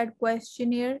want that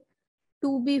questionnaire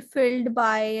to be filled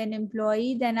by an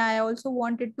employee, then I also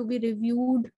want it to be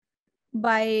reviewed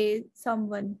by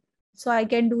someone. So I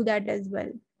can do that as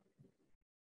well.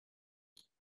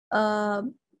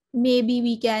 Maybe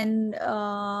we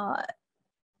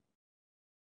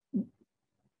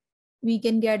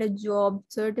can get a job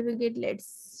certificate.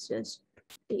 Let's just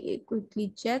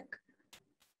quickly check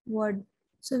what.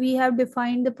 So we have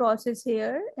defined the process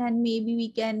here, and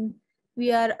maybe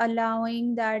we are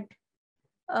allowing that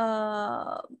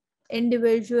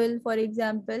individual, for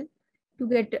example, to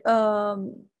get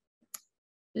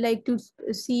like to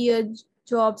see a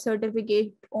job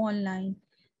certificate online.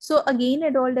 So again,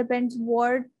 it all depends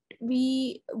what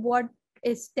what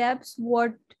steps,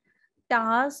 what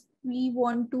tasks we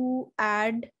want to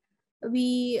add,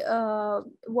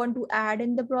 want to add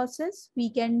in the process, we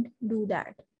can do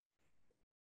that.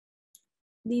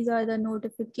 These are the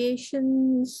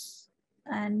notifications,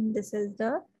 and this is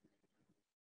the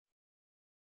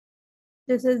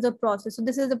process. So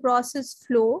this is the process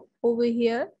flow over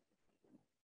here.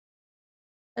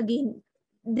 Again,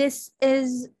 this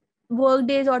is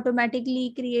Workday is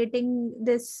automatically creating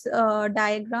this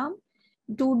diagram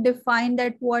to define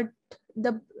that what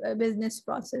the business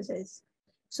process is.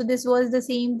 So this was the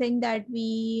same thing that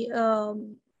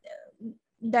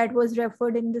that was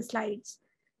referred in the slides.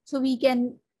 So we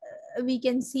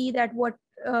can see that what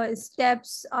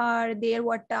steps are there,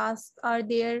 what tasks are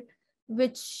there,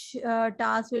 which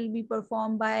tasks will be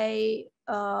performed by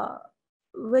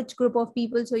which group of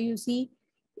people. So you see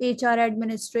HR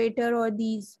administrator or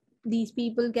these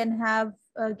people can have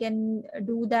can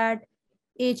do that.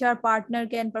 HR partner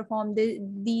can perform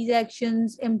these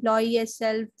actions. Employee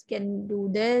itself can do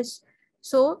this.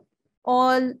 So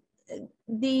all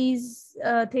these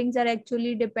things are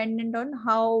actually dependent on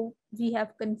how we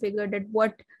have configured it,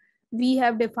 what we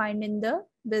have defined in the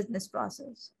business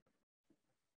process.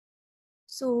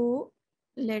 So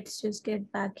let's just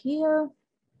get back here.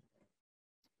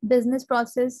 Business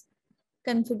process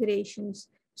configurations.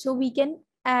 So we can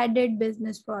edit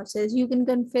business process. You can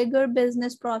configure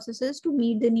business processes to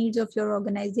meet the needs of your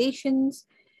organizations.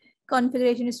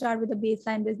 Configuration start with a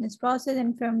baseline business process,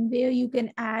 and from there you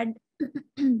can add,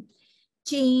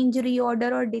 change,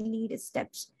 reorder, or delete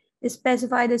steps.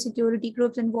 Specify the security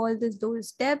groups involved in those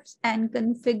steps, and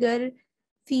configure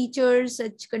features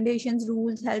such conditions,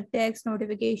 rules, help text,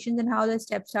 notifications, and how the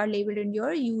steps are labeled in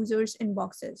your users'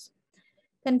 inboxes.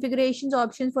 Configurations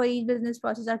options for each business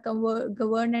process are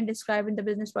governed and described in the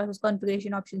business process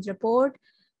configuration options report,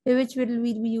 which we will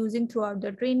be using throughout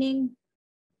the training.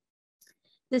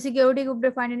 The security group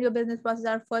defined in your business process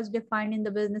are first defined in the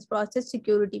business process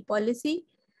security policy.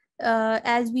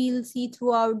 As we'll see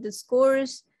throughout this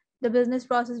course, the business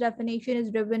process definition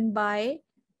is driven by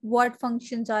what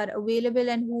functions are available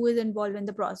and who is involved in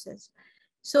the process.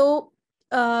 So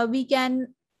we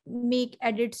can make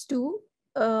edits to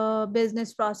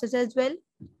business process as well.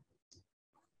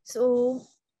 So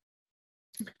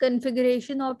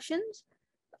configuration options,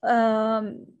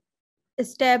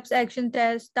 steps, action,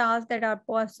 tasks that are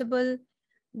possible,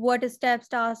 what steps,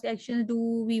 tasks, actions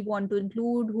do we want to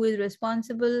include, who is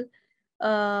responsible,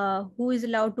 who is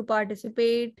allowed to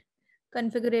participate,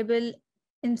 configurable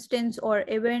instance or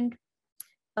event,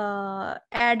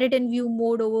 edit and view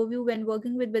mode overview. When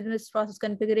working with business process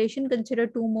configuration, consider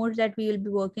two modes that we will be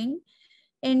working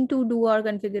in to do our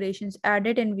configurations: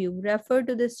 edit and view. Refer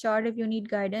to this chart if you need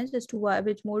guidance as to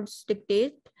which modes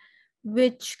dictate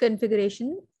which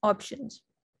configuration options.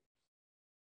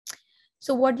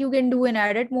 So what you can do in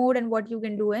edit mode and what you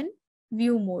can do in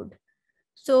view mode.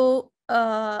 So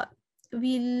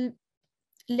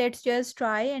let's just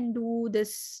try and do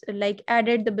this, like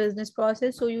edit the business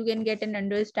process, so you can get an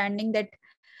understanding that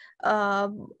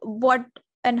what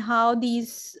and how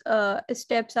these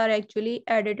steps are actually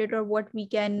edited, or what we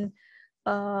can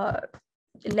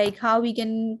like how we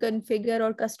can configure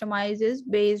or customize this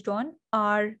based on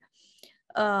our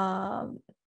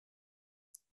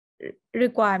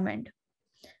requirement.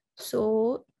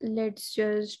 So let's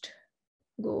just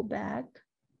go back.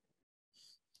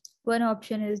 One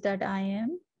option is that I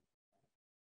am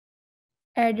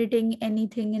editing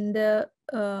anything in the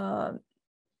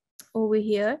over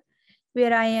here,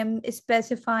 where I am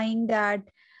specifying that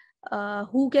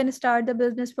who can start the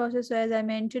business process. So as I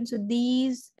mentioned, so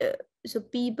these so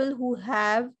people who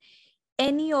have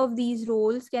any of these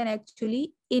roles can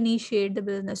actually initiate the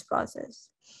business process.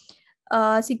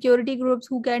 Security groups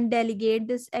who can delegate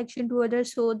this action to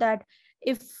others, so that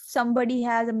if somebody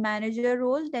has a manager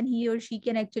role, then he or she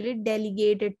can actually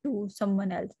delegate it to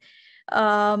someone else.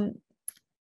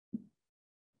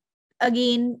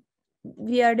 Again,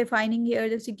 we are defining here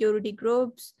the security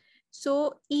groups.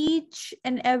 So each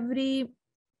and every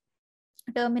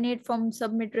terminate from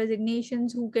submit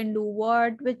resignations, who can do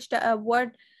what, which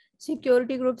what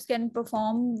security groups can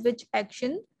perform which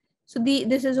action. So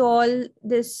this is all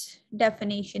this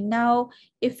definition. Now,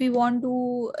 if we want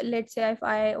to, let's say if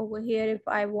I over here, if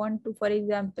I want to, for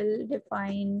example,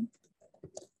 define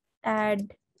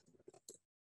add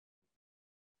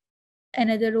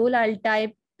another role, I'll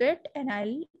type it and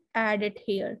I'll add it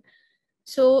here.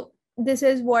 So this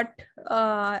is what,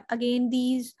 again,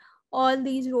 all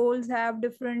these roles have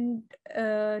different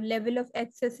level of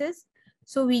accesses.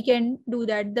 So we can do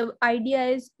that. The idea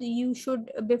is you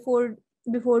should, before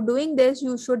doing this,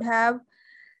 you should have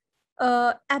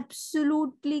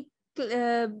absolutely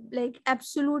like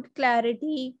absolute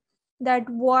clarity that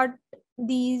what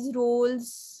these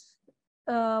roles,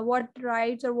 what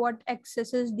rights or what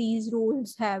accesses these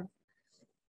roles have.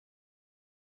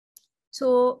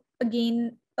 So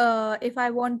again, if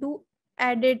I want to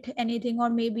edit anything, or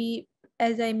maybe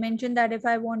as I mentioned that if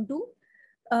I want to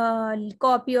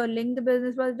copy or link the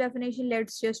business process definition,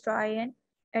 let's just try and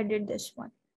edit this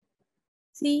one.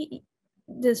 See,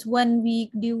 this 1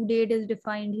 week due date is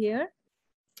defined here,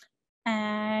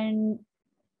 and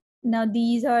now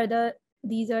these are the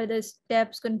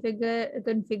steps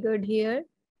configured here.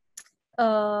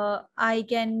 I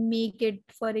can make it,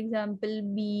 for example,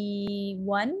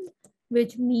 B1,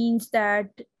 which means that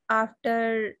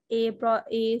after A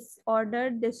order,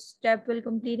 this step will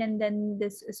complete, and then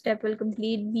this step will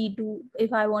complete B2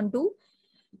 if I want to.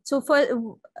 So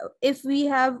if we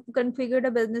have configured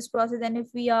a business process, and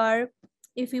if we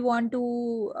want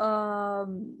to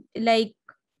like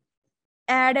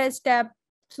add a step,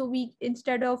 so we,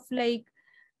 instead of like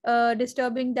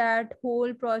disturbing that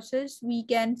whole process, we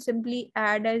can simply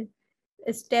add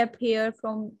a step here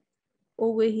from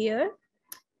over here.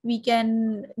 We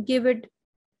can give it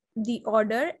the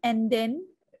order and then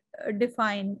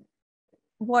define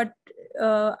what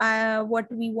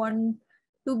we want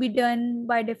to be done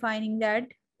by defining that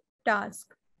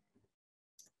task.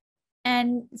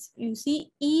 And you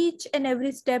see, each and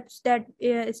every step that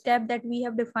we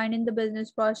have defined in the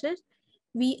business process,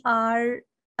 we are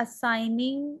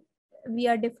assigning, we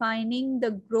are defining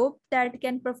the group that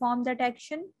can perform that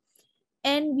action,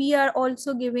 and we are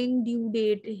also giving due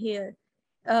date here.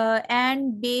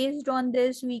 And based on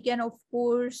this, we can of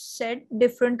course set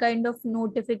different kind of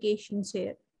notifications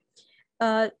here.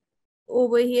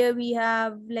 Over here we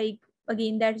have, like,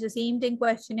 again, that's the same thing,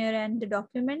 questionnaire and the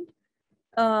document.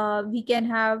 We can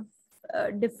have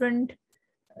different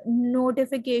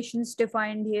notifications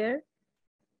defined here,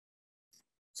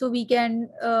 so we can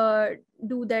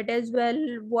do that as well.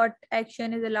 What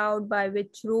action is allowed by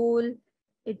which role,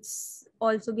 it's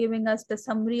also giving us the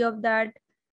summary of that.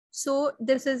 So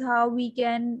this is how we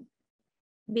can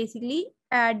basically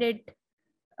add it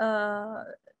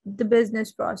the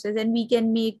business process, and we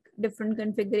can make different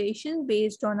configurations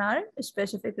based on our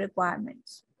specific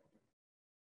requirements.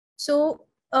 So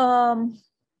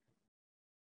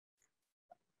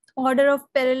order of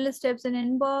parallel steps in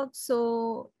inbox.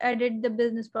 So edit the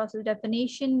business process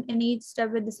definition in each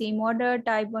step with the same order.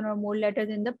 Type one or more letters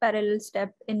in the parallel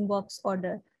step inbox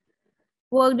order.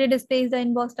 Workday displays the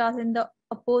inbox task in the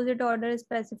opposite order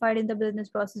specified in the business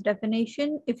process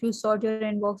definition. If you sort your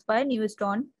inbox by newest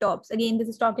on tops. Again, this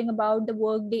is talking about the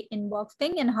Workday inbox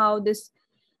thing and how this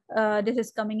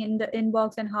is coming in the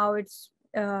inbox and how it's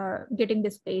getting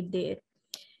displayed there.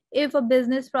 If a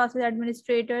business process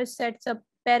administrator sets up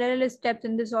parallel steps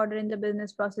in this order in the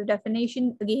business process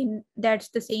definition, again, that's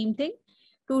the same thing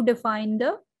to define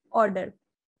the order.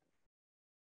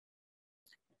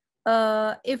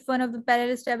 If one of the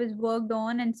parallel steps is worked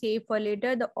on and saved for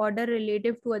later, the order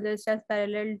relative to other steps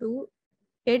parallel to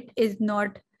it is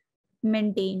not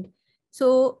maintained.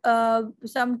 So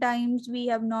sometimes we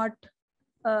have not,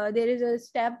 there is a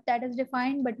step that is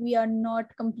defined, but we are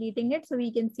not completing it, so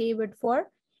we can save it for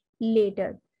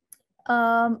later.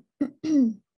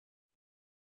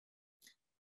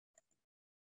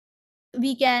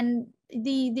 We can,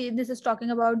 this is talking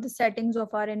about the settings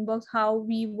of our inbox, how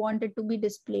we want it to be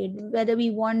displayed, whether we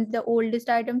want the oldest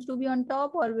items to be on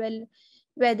top, or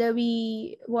whether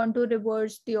we want to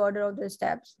reverse the order of the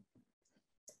steps.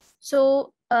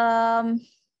 So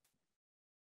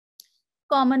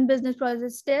common business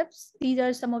process steps, these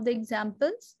are some of the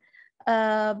examples.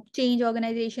 Change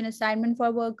organization assignment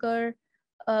for worker,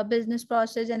 business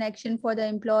process and action for the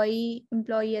employee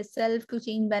itself to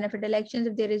change benefit elections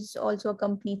if there is also a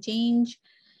company change.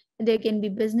 There can be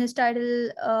business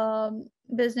title,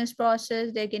 business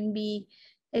process. There can be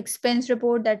expense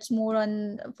report, that's more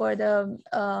on for the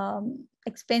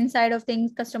expense side of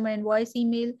things, customer invoice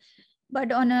email.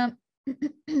 But on a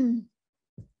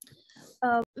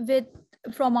with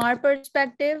from our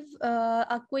perspective,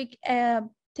 a quick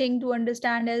thing to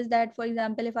understand is that, for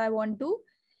example, if I want to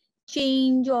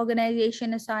change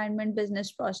organization assignment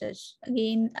business process,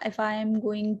 again, if I am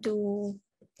going to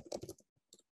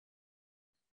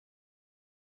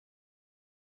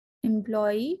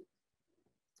employee,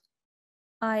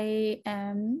 I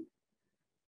am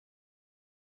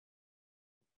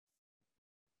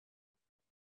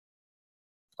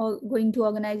going to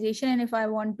organization, and if I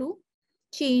want to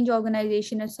change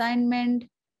organization assignment,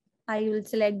 I will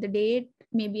select the date.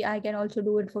 Maybe I can also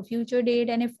do it for future date.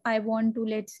 And if I want to,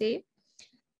 let's say,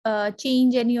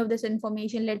 change any of this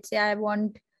information. Let's say I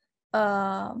want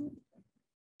to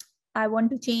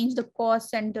change the cost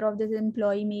center of this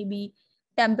employee, maybe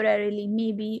temporarily,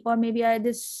 maybe, or maybe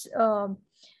this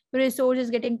resource is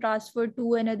getting transferred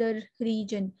to another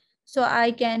region. So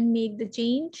I can make the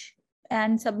change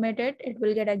and submit it. It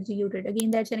will get executed.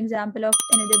 Again, that's an example of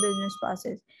another business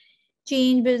process.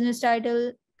 Change business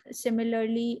title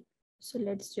similarly. So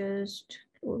let's just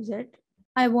close it.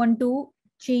 I want to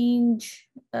change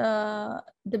the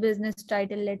business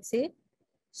title, let's say.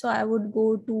 So I would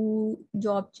go to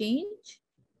job change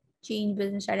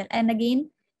business title. And again,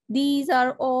 these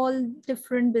are all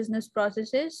different business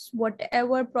processes.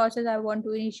 Whatever process I want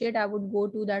to initiate, I would go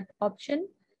to that option.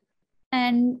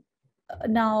 And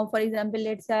now, for example,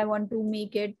 let's say I want to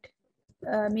make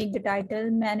the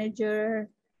title manager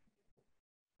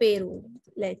payroll,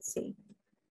 let's say.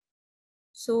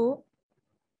 So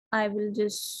I will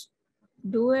just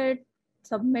do it,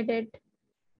 submit it.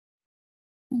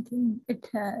 I think it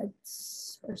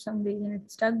has, for some reason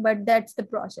it's stuck, but that's the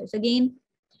process. Again,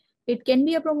 it can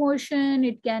be a promotion,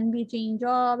 it can be change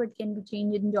job, it can be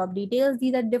change in job details.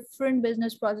 These are different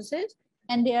business processes,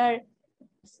 and they are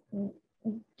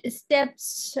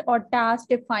steps or tasks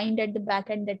defined at the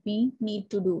back end that we need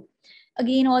to do.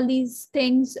 Again, all these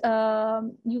things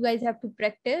you guys have to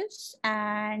practice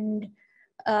and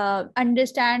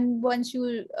understand. Once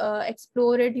you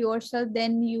explore it yourself,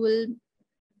 then you will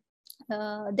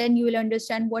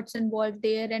understand what's involved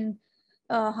there and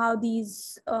how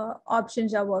these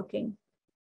options are working.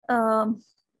 Again,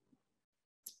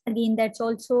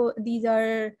 these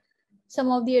are some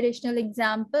of the additional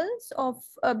examples of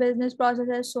business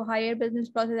processes. So higher business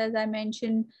process, as I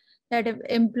mentioned, that if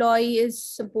employee is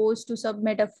supposed to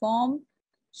submit a form,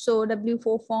 so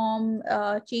W4 form,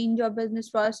 change of business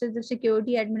process, the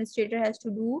security administrator has to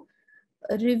do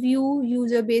a review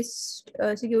user-based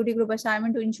security group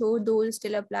assignment to ensure those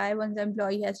still apply once the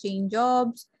employee has changed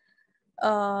jobs.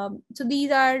 So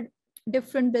these are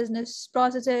different business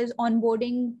processes.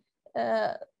 Onboarding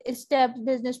steps,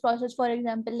 business process, for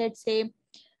example, let's say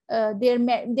there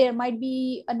might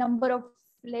be a number of,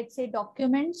 let's say,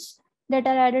 documents that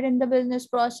are added in the business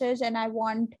process, and I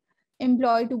want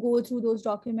employee to go through those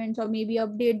documents or maybe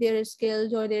update their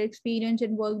skills or their experience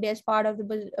in Workday as part of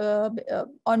the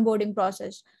onboarding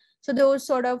process. So those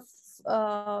sort of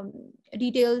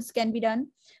details can be done.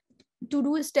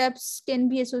 To-do steps can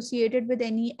be associated with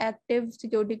any active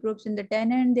security groups in the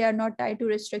tenant. They are not tied to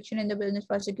restriction in the business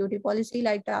process security policy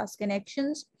like tasks and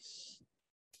actions.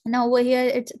 Now over here,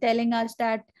 it's telling us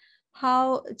that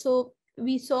so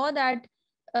we saw that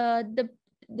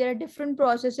there are different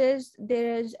processes.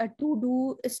 There is a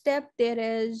to-do step, there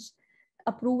is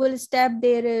approval step,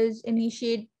 there is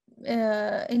initiation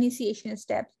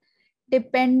steps.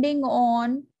 Depending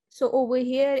on, so over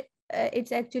here,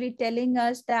 it's actually telling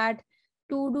us that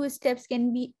to-do steps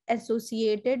can be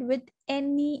associated with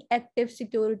any active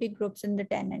security groups in the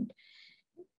tenant.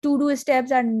 To-do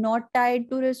steps are not tied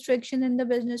to restriction in the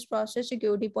business process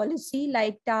security policy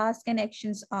like tasks and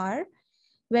actions are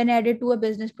when added to a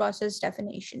business process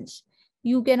definitions.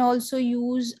 You can also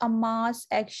use a mass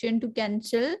action to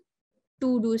cancel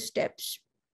to-do steps.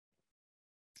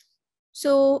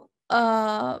 So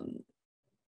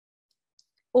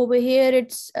over here,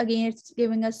 it's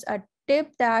giving us a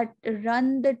tip that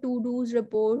run the to-dos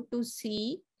report to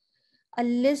see a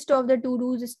list of the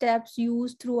to-do steps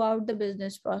used throughout the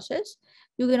business process.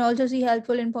 You can also see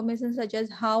helpful information such as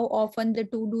how often the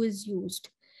to-do is used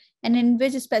and in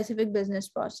which specific business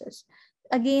process.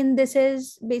 Again, this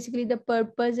is basically the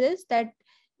purpose is that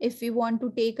if we want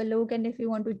to take a look and if we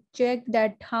want to check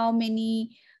that how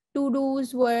many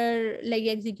to-dos were like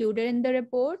executed in the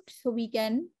report, so we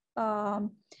can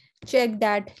check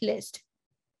that list.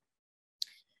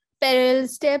 Parallel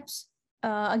steps.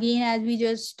 Again, as we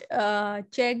just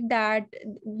checked that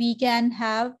we can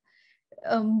have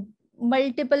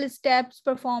multiple steps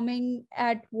performing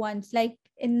at once, like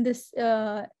in this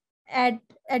at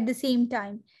the same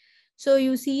time. So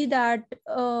you see that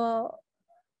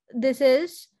this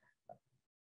is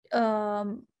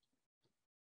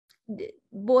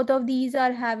both of these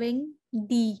are having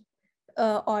the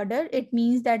order. It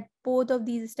means that both of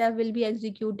these steps will be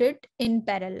executed in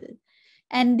parallel.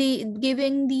 And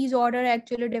giving these order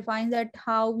actually defines that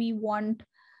how we want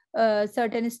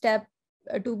certain step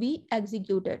to be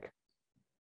executed.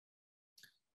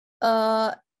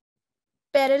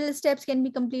 Parallel steps can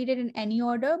be completed in any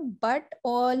order, but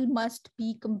all must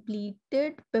be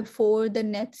completed before the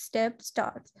next step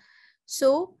starts.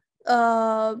 So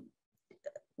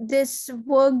this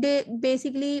Workday,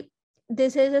 basically,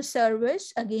 this is a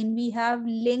service. Again, we have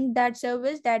linked that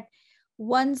service that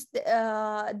once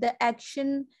the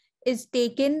action is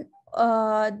taken,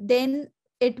 then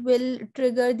it will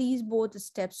trigger these both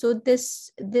steps. So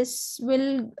this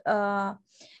will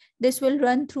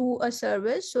run through a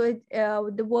service. So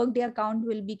the Workday account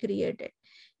will be created,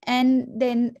 and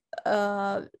then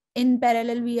in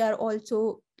parallel we are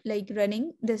also like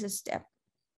running this step.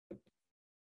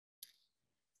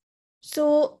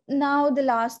 So now the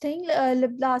last thing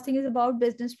is about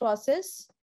business process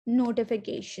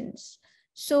notifications.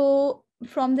 So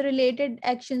from the related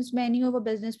actions menu of a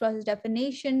business process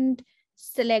definition,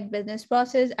 select business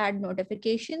process, add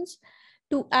notifications.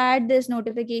 To add this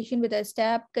notification with a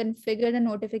step, configure the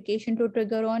notification to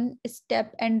trigger on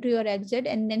step entry or exit,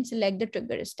 and then select the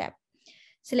trigger step.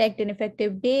 Select an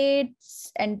effective date,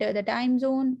 enter the time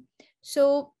zone.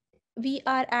 So we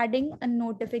are adding a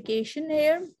notification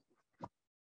here.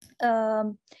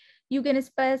 You can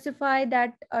specify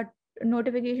that a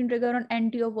notification trigger on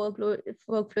entry of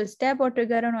workflow step, or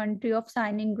trigger on entry of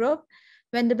signing group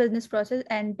when the business process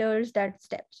enters that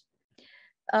steps.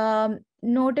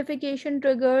 Notification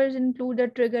triggers include the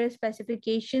trigger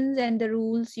specifications and the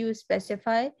rules you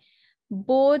specify.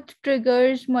 Both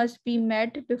triggers must be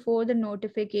met before the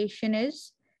notification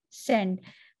is sent.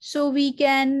 So we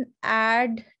can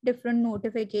add different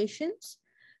notifications.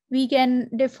 We can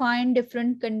define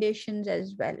different conditions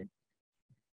as well.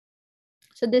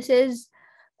 So this is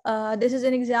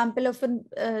an example of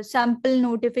a sample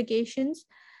notifications.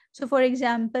 So for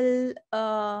example,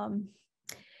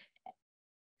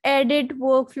 edit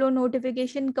workflow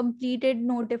notification completed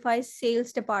notifies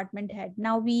sales department head.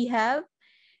 Now we are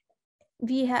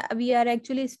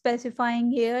actually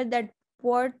specifying here that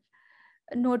what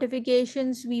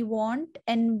notifications we want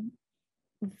and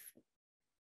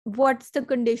what's the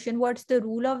condition, what's the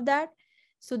rule of that.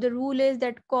 So the rule is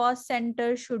that cost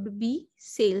center should be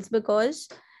sales, because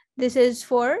this is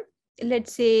for,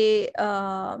 let's say,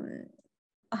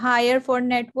 hire for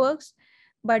networks,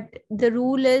 but the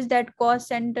rule is that cost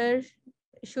center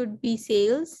should be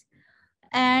sales.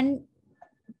 And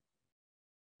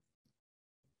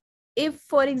if,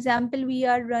 for example, we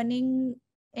are running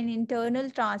an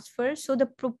internal transfer, so the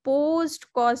proposed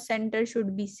cost center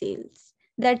should be sales.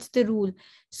 That's the rule.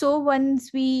 So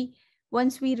once we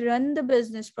run the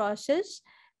business process,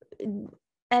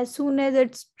 as soon as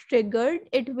it's triggered,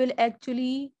 it will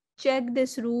actually check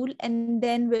this rule and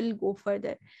then we'll go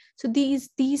further. So these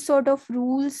sort of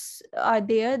rules are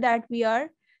there that we are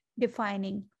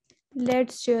defining.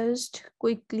 Let's just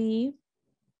quickly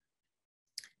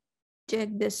check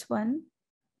this one.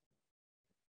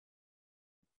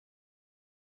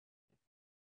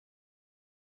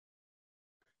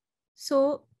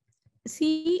 So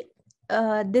see,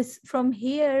 this from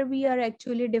here, we are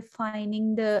actually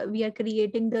defining we are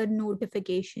creating the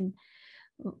notification.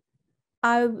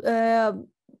 Do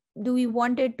we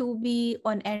want it to be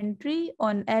on entry,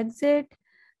 on exit?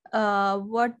 How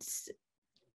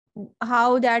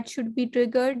that should be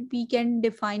triggered, we can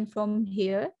define from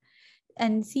here.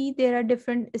 And see, there are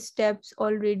different steps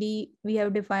already we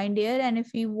have defined here. And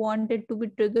if we want it to be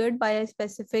triggered by a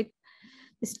specific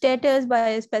status, by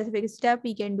a specific step,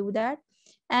 we can do that.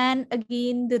 And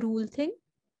again, the rule thing.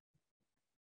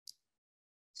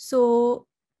 So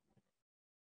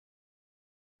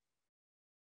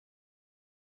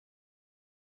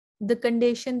the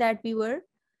condition that we were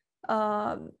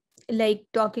like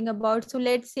talking about. So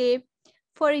let's say,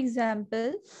 for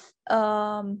example,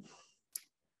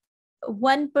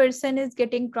 one person is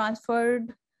getting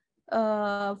transferred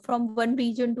from one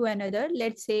region to another.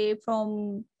 Let's say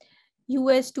from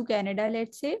US to Canada.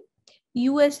 Let's say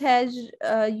US has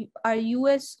our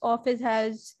US office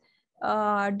has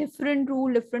different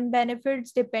rule, different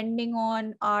benefits depending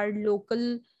on our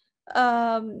local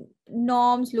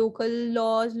norms, local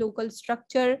laws, local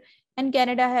structure, and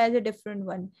Canada has a different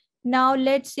one. Now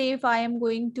let's say if I am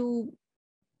going to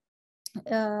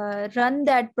run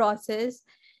that process,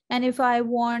 and if I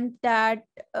want that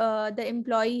the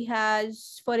employee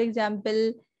has, for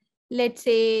example, let's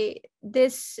say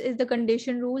this is the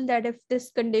condition rule, that if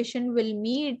this condition will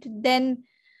meet, then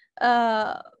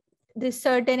this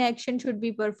certain action should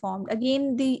be performed.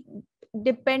 Again,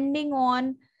 depending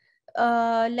on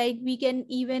like we can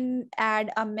even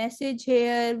add a message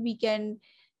here. We can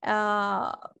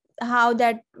what's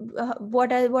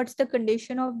the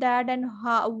condition of that, and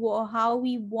how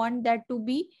we want that to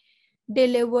be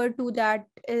delivered to that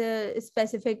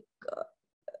specific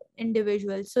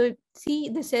individual. So see,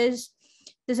 this is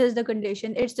the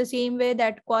condition. It's the same way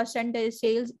that cost center is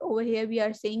sales. Over here we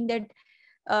are saying that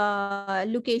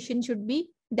location should be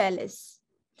Dallas.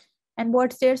 And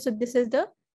what's there? So this is the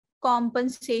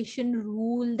compensation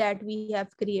rule that we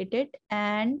have created.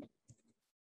 And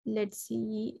let's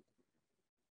see.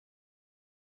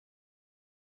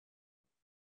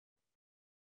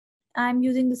 I'm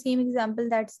using the same example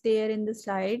that's there in the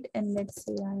slide, and let's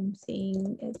say I'm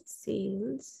saying it's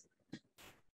sales.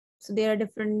 So there are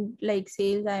different like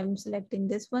sales. I'm selecting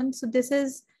this one. So this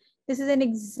is an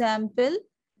example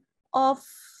of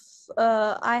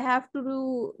I have to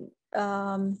do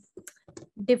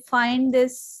define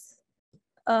this,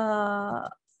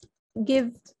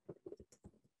 give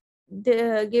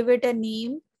it a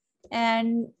name.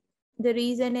 And the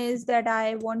reason is that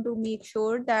I want to make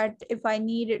sure that if I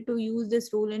need to use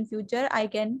this rule in future, I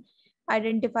can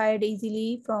identify it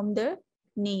easily from the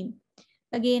name.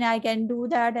 Again, I can do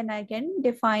that, and I can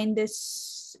define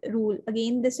this rule.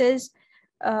 Again, this is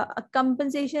a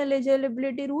compensation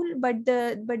eligibility rule, but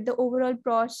the overall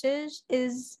process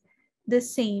is the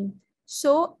same.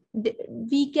 So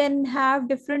we can have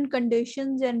different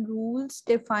conditions and rules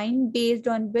defined based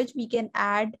on which we can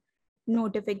add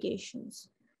notifications.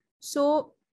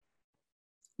 So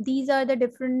these are the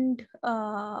different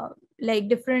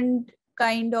different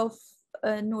kind of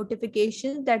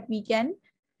notifications that we can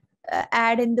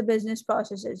add in the business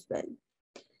process as well.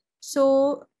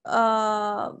 So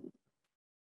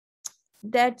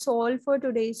that's all for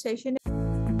today's session.